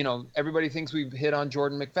 And everybody thinks we've hit on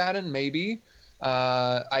Jordan McFadden. Maybe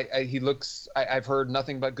I've heard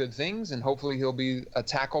nothing but good things, and hopefully he'll be a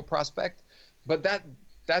tackle prospect. But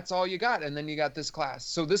that's all you got. And then you got this class.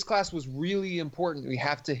 So this class was really important. We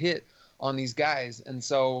have to hit on these guys. And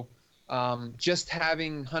so just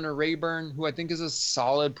having Hunter Rayburn, who I think is a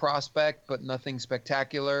solid prospect, but nothing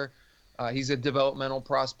spectacular. He's a developmental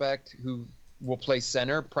prospect who will play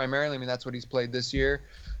center primarily. I mean, that's what he's played this year.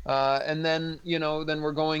 And then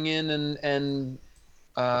we're going in and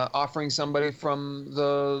offering somebody from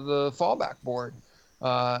the fallback board.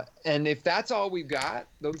 And if that's all we've got,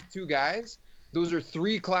 those two guys, those are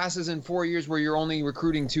 3 classes in 4 years where you're only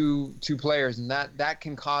recruiting two players, and that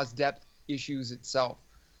can cause depth issues itself.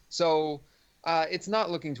 So it's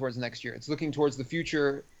not looking towards next year. It's looking towards the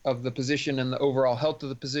future of the position and the overall health of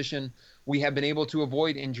the position. We have been able to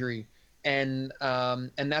avoid injury, and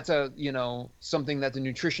that's something that the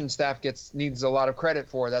nutrition staff needs a lot of credit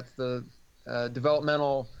for. That's the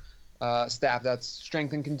developmental staff. That's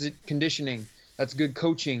strength and conditioning. That's good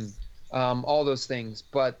coaching. All those things.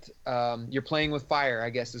 But you're playing with fire, I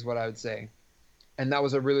guess, is what I would say. And that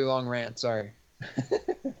was a really long rant. Sorry.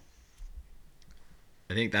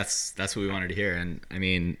 I think that's what we wanted to hear, and I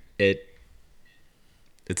mean it's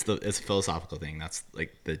a philosophical thing. That's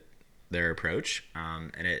like their approach,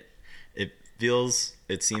 and it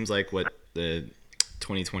seems like what the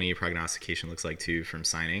 2020 prognostication looks like too from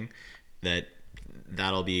signing,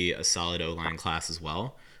 that'll be a solid O-line class as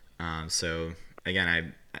well. So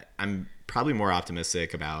again, I'm probably more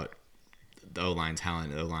optimistic about the O-line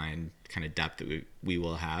talent, O-line kind of depth that we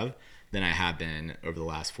will have than I have been over the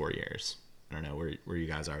last 4 years. I don't know where you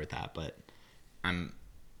guys are with that, but I'm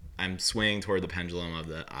swinging toward the pendulum of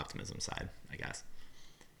the optimism side, I guess.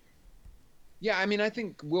 Yeah, I mean, I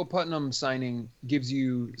think Will Putnam signing gives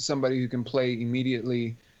you somebody who can play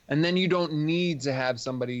immediately, and then you don't need to have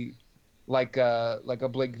somebody like a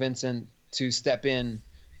Blake Vincent to step in,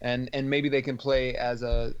 and maybe they can play as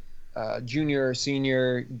a junior or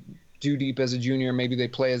senior, do deep as a junior, maybe they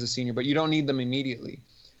play as a senior, but you don't need them immediately.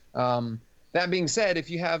 That being said, if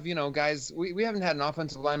you have, guys, we haven't had an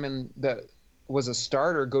offensive lineman that was a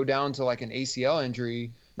starter go down to like an ACL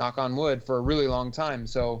injury, knock on wood, for a really long time.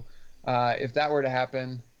 So if that were to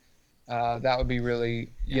happen, that would be really,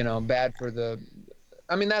 bad for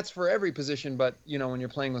that's for every position. But, when you're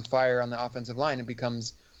playing with fire on the offensive line, it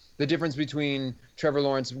becomes the difference between Trevor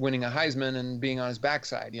Lawrence winning a Heisman and being on his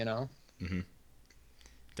backside, Mm-hmm.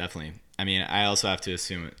 Definitely. I mean, I also have to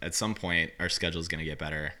assume at some point our schedule is going to get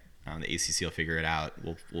better. The ACC will figure it out.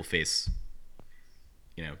 We'll face,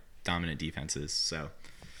 dominant defenses. So,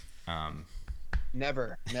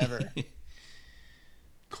 never.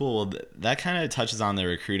 Cool. Well, that kind of touches on the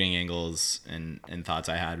recruiting angles and thoughts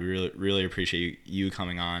I had. We really appreciate you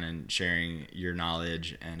coming on and sharing your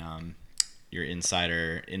knowledge and your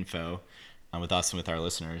insider info with us and with our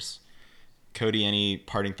listeners. Cody, any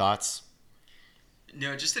parting thoughts?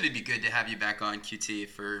 No, just that it'd be good to have you back on, QT,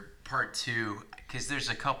 for part 2, because there's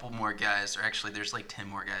a couple more guys, or actually there's like 10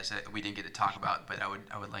 more guys that we didn't get to talk about, but I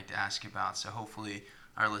would like to ask you about. So hopefully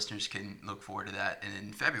our listeners can look forward to that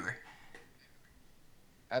in February.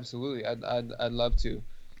 Absolutely, I'd love to.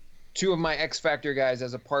 2 of my X Factor guys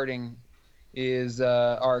as a parting is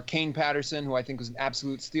our Kane Patterson, who I think was an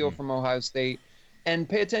absolute steal from Ohio State. And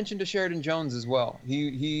pay attention to Sheridan Jones as well.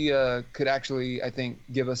 He could actually, I think,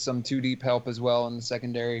 give us some 2-deep help as well in the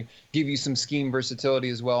secondary, give you some scheme versatility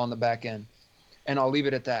as well on the back end. And I'll leave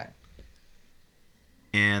it at that.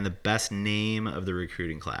 And the best name of the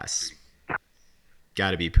recruiting class?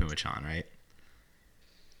 Got to be Pumachan, right?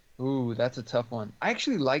 Ooh, that's a tough one. I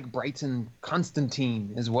actually like Brighton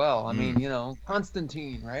Constantine as well. I mean,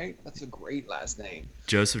 Constantine, right? That's a great last name.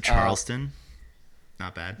 Joseph Charleston?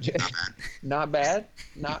 Not bad. Not bad.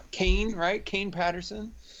 Not Kane, right? Kane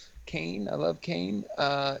Patterson. Kane. I love Kane.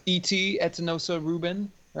 E.T. Etinosa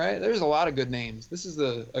Rubin, right? There's a lot of good names. This is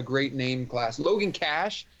a great name class. Logan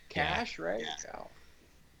Cash. Right? Yeah. Wow.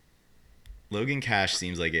 Logan Cash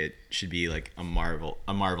seems like it should be like a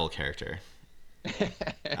Marvel character.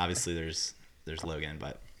 Obviously there's Logan,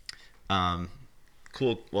 but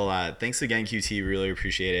cool. Well, thanks again, QT. Really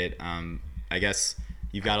appreciate it. I guess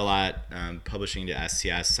you've got a lot publishing to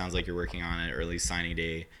STS. Sounds like you're working on an early signing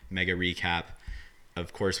day mega recap.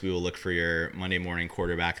 Of course, we will look for your Monday morning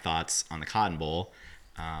quarterback thoughts on the Cotton Bowl.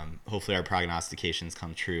 Hopefully our prognostications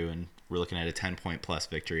come true, and we're looking at a 10-point plus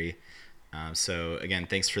victory. So again,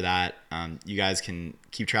 thanks for that. You guys can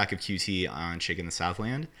keep track of QT on Shaking the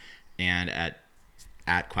Southland and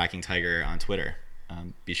at Quacking Tiger on Twitter.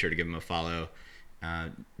 Be sure to give him a follow.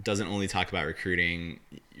 doesn't only talk about recruiting.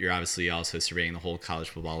 You're obviously also surveying the whole college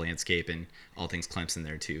football landscape and all things Clemson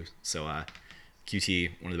there too. So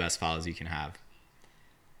QT, one of the best follows you can have.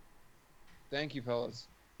 Thank you, fellas.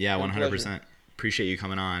 Yeah, Been a 100%. pleasure. Appreciate you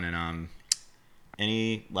coming on. And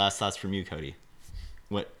any last thoughts from you, Cody?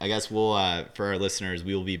 What I guess we'll for our listeners,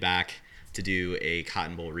 we will be back to do a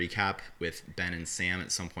Cotton Bowl recap with Ben and Sam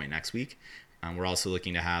at some point next week. We're also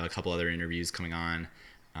looking to have a couple other interviews coming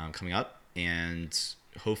up, and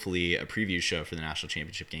hopefully a preview show for the national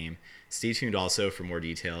championship game. Stay tuned also for more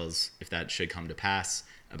details, if that should come to pass,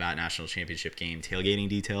 about national championship game tailgating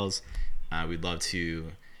details. We'd love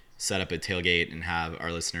to set up a tailgate and have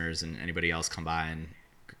our listeners and anybody else come by and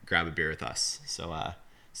grab a beer with us. So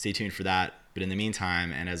stay tuned for that. But in the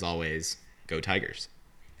meantime, and as always, go Tigers.